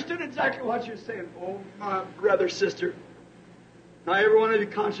man understood exactly what you were saying. Oh, my brother, sister. Now, every one of you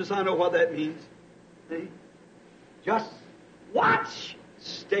conscious, I know what that means. See? Just watch.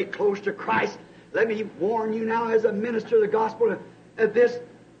 Stay close to Christ. Let me warn you now as a minister of the gospel of this.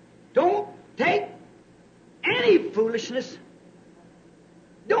 Don't take any foolishness.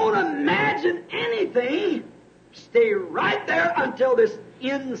 Don't imagine anything. Stay right there until this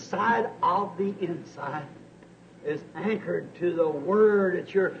inside of the inside is anchored to the Word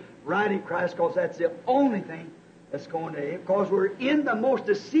that you're writing Christ, because that's the only thing that's going to, because we're in the most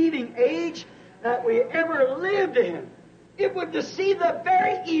deceiving age that we ever lived in. It would deceive the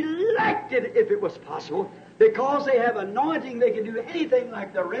very elected if it was possible, because they have anointing. They can do anything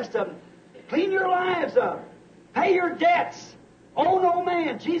like the rest of them. Clean your lives up. Pay your debts. Oh, no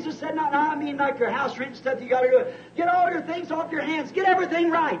man. Jesus said, not I mean like your house rent stuff, you got to do it. Get all your things off your hands. Get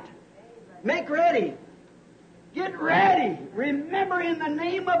everything right. Make ready. Get ready. Remember, in the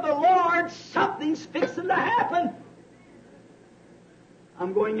name of the Lord, something's fixing to happen.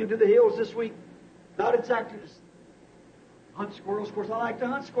 I'm going into the hills this week. Not exactly to hunt squirrels. Of course, I like to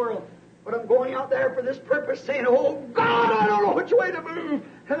hunt squirrels. But I'm going out there for this purpose, saying, oh, God, I don't know which way to move.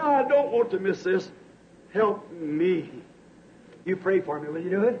 And I don't want to miss this. Help me. You pray for me. Will you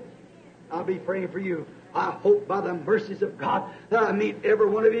do it? I'll be praying for you. I hope by the mercies of God that I meet every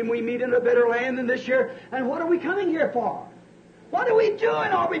one of you and we meet in a better land than this year. And what are we coming here for? What are we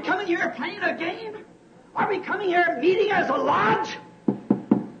doing? Are we coming here playing a game? Are we coming here meeting as a lodge?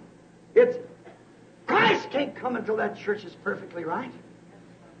 It's Christ can't come until that church is perfectly right.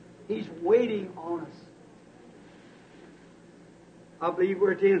 He's waiting on us. I believe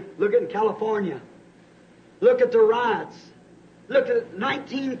we're in. Look at California. Look at the riots. Look at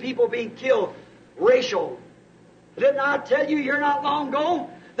 19 people being killed. Racial. Didn't I tell you here not long ago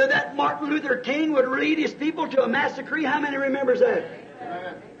that Martin Luther King would lead his people to a massacre? How many remembers that?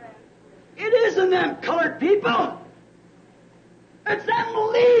 Amen. It isn't them colored people. It's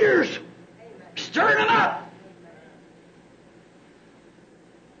them leaders. Stir them up.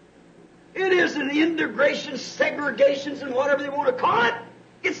 It isn't integration, segregations, and whatever they want to call it.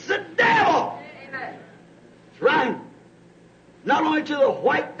 It's the devil. Amen. That's right. Not only to the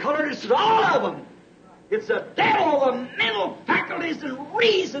white colored, it's to all of them. It's the devil. The mental faculties and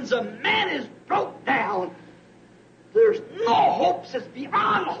reasons of man is broke down. There's no hopes. It's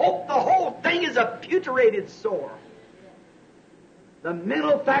beyond hope. The whole thing is a putrefated sore. The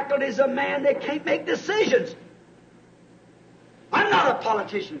mental faculties of man, they can't make decisions. I'm not a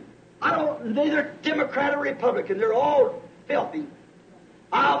politician. I don't, neither Democrat or Republican. They're all filthy.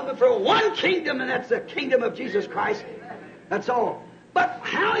 I'm for one kingdom, and that's the kingdom of Jesus Christ. That's all. But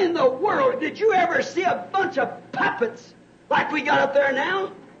how in the world did you ever see a bunch of puppets like we got up there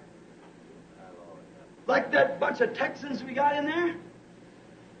now? Like that bunch of Texans we got in there?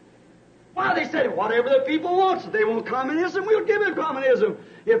 Why, they said, whatever the people want. If they want communism, we'll give them communism.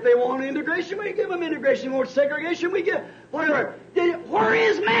 If they want integration, we give them integration. If they want segregation, we give whatever. Where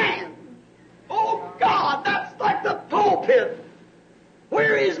is man? Oh, God, that's like the pulpit.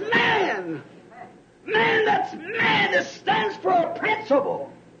 Where is man? Man that stands for a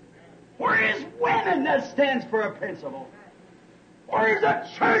principle. Where is women that stands for a principle? Where is a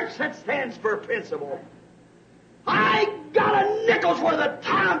church that stands for a principle? I got a nickel's worth of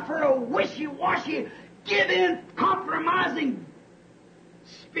time for a wishy-washy, give-in, compromising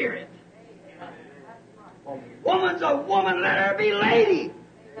spirit. A woman's a woman, let her be lady.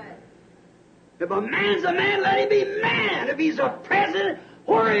 If a man's a man, let him be man. If he's a president,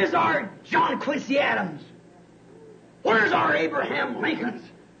 where is our John Quincy Adams? Where's our Abraham Lincolns?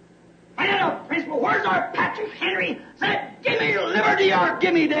 Man of principle, where's our Patrick Henry? Said, give me liberty or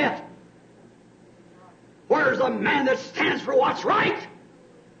give me death. Where's the man that stands for what's right?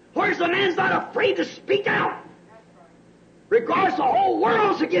 Where's the man that's not afraid to speak out? Regardless, the whole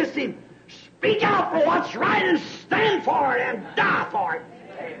world's against him. Speak out for what's right and stand for it and die for it.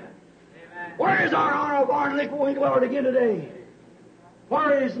 Where is our Honorable Barn Winkler again today?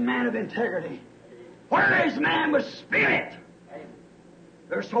 Where is the man of integrity? Where is man with spirit?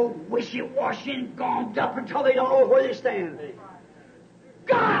 They're so wishy-washy and gonged up until they don't know where they stand.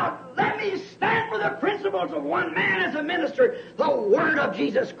 God, let me stand for the principles of one man as a minister, the Word of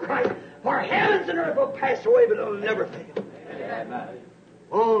Jesus Christ. For heavens and earth will pass away, but it'll never fail. Amen.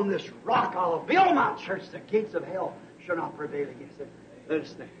 On this rock I'll build my church. The gates of hell shall not prevail against it. Let us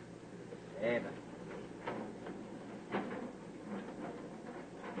stand. Amen.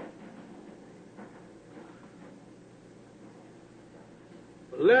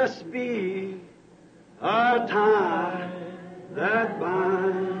 Blessed be a tie that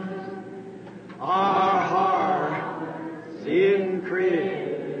binds our hearts in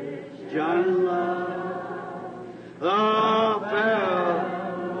Christian love, the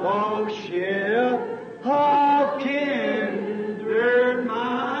fellowship of kindred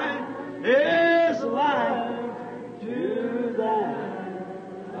mind is like to that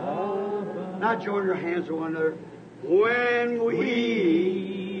above. Now join your hands with one another. When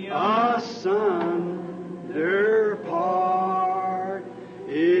we asunder part,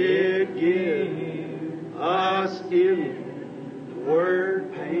 it gives us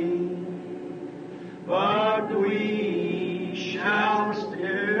inward pain, but we shall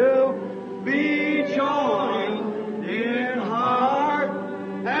still be joined in heart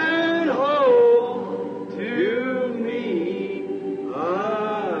and hope to meet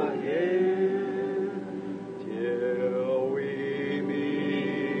again till we meet,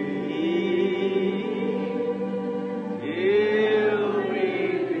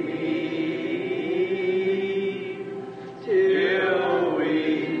 till we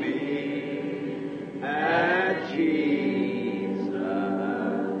meet at Jesus'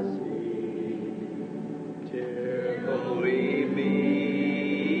 feet, till we meet,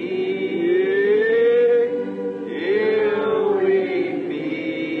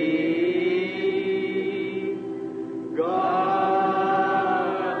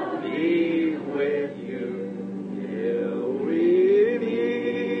 God be with you till we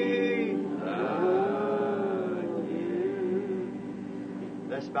meet again.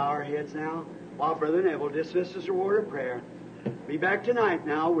 Let's bow our heads now while Brother Neville dismisses a word of prayer. Be back tonight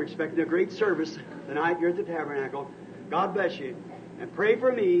now. We're expecting a great service tonight here at the Tabernacle. God bless you. And pray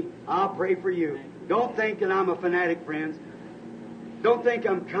for me. I'll pray for you. Don't think that I'm a fanatic, friends. Don't think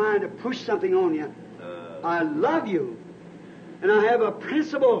I'm trying to push something on you. I love you. And I have a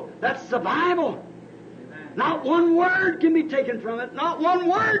principle. That's the Bible. Not one word can be taken from it. Not one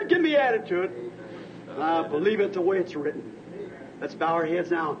word can be added to it. I believe it the way it's written. Let's bow our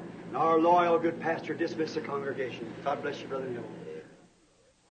heads now. And our loyal, good pastor dismiss the congregation. God bless you, Brother Neville.